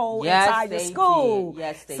of the whole entire school.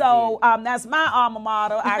 Yes, they so that's my alma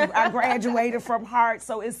mater. I graduated from Hart,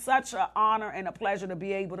 so it's such an honor and a pleasure to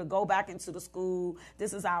be able to go back into the school.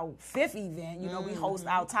 This is our 5th event. You know, we host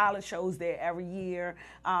our talent shows there every year,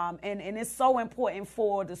 and it's so important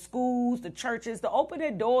for the schools, the churches, to open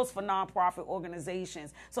their doors for nonprofit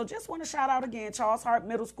organizations. So just want to shout out again, Charles Hart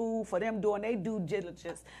Middle School, for them doing their due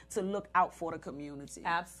diligence to look out for the community.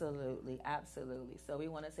 Absolutely, absolutely. So we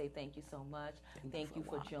want to say thank you so much. Thank you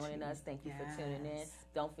for joining us. Thank you for tuning in.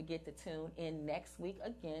 Don't forget to tune in next week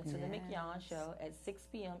again to the McYown Show at 6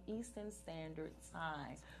 p.m. Eastern Standard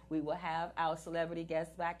Time. We will have our celebrity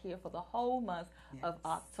guests back here for the whole month of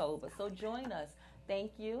October. So join us.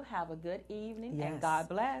 Thank you. Have a good evening, and God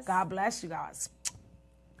bless. God bless you guys.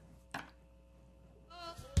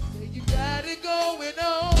 You got it going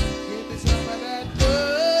on. Give me some of that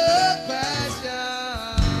good passion,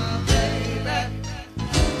 baby.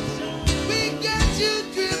 We got you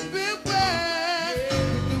dripping wet.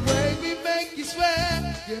 The way we make you sweat.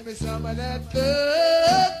 Give me some of that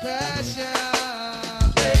good passion,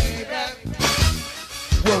 baby.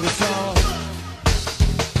 Work a song.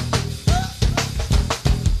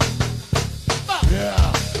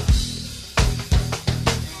 Yeah.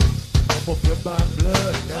 I'm up your bad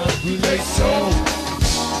blood, now relate so.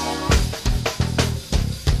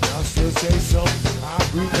 I still say so.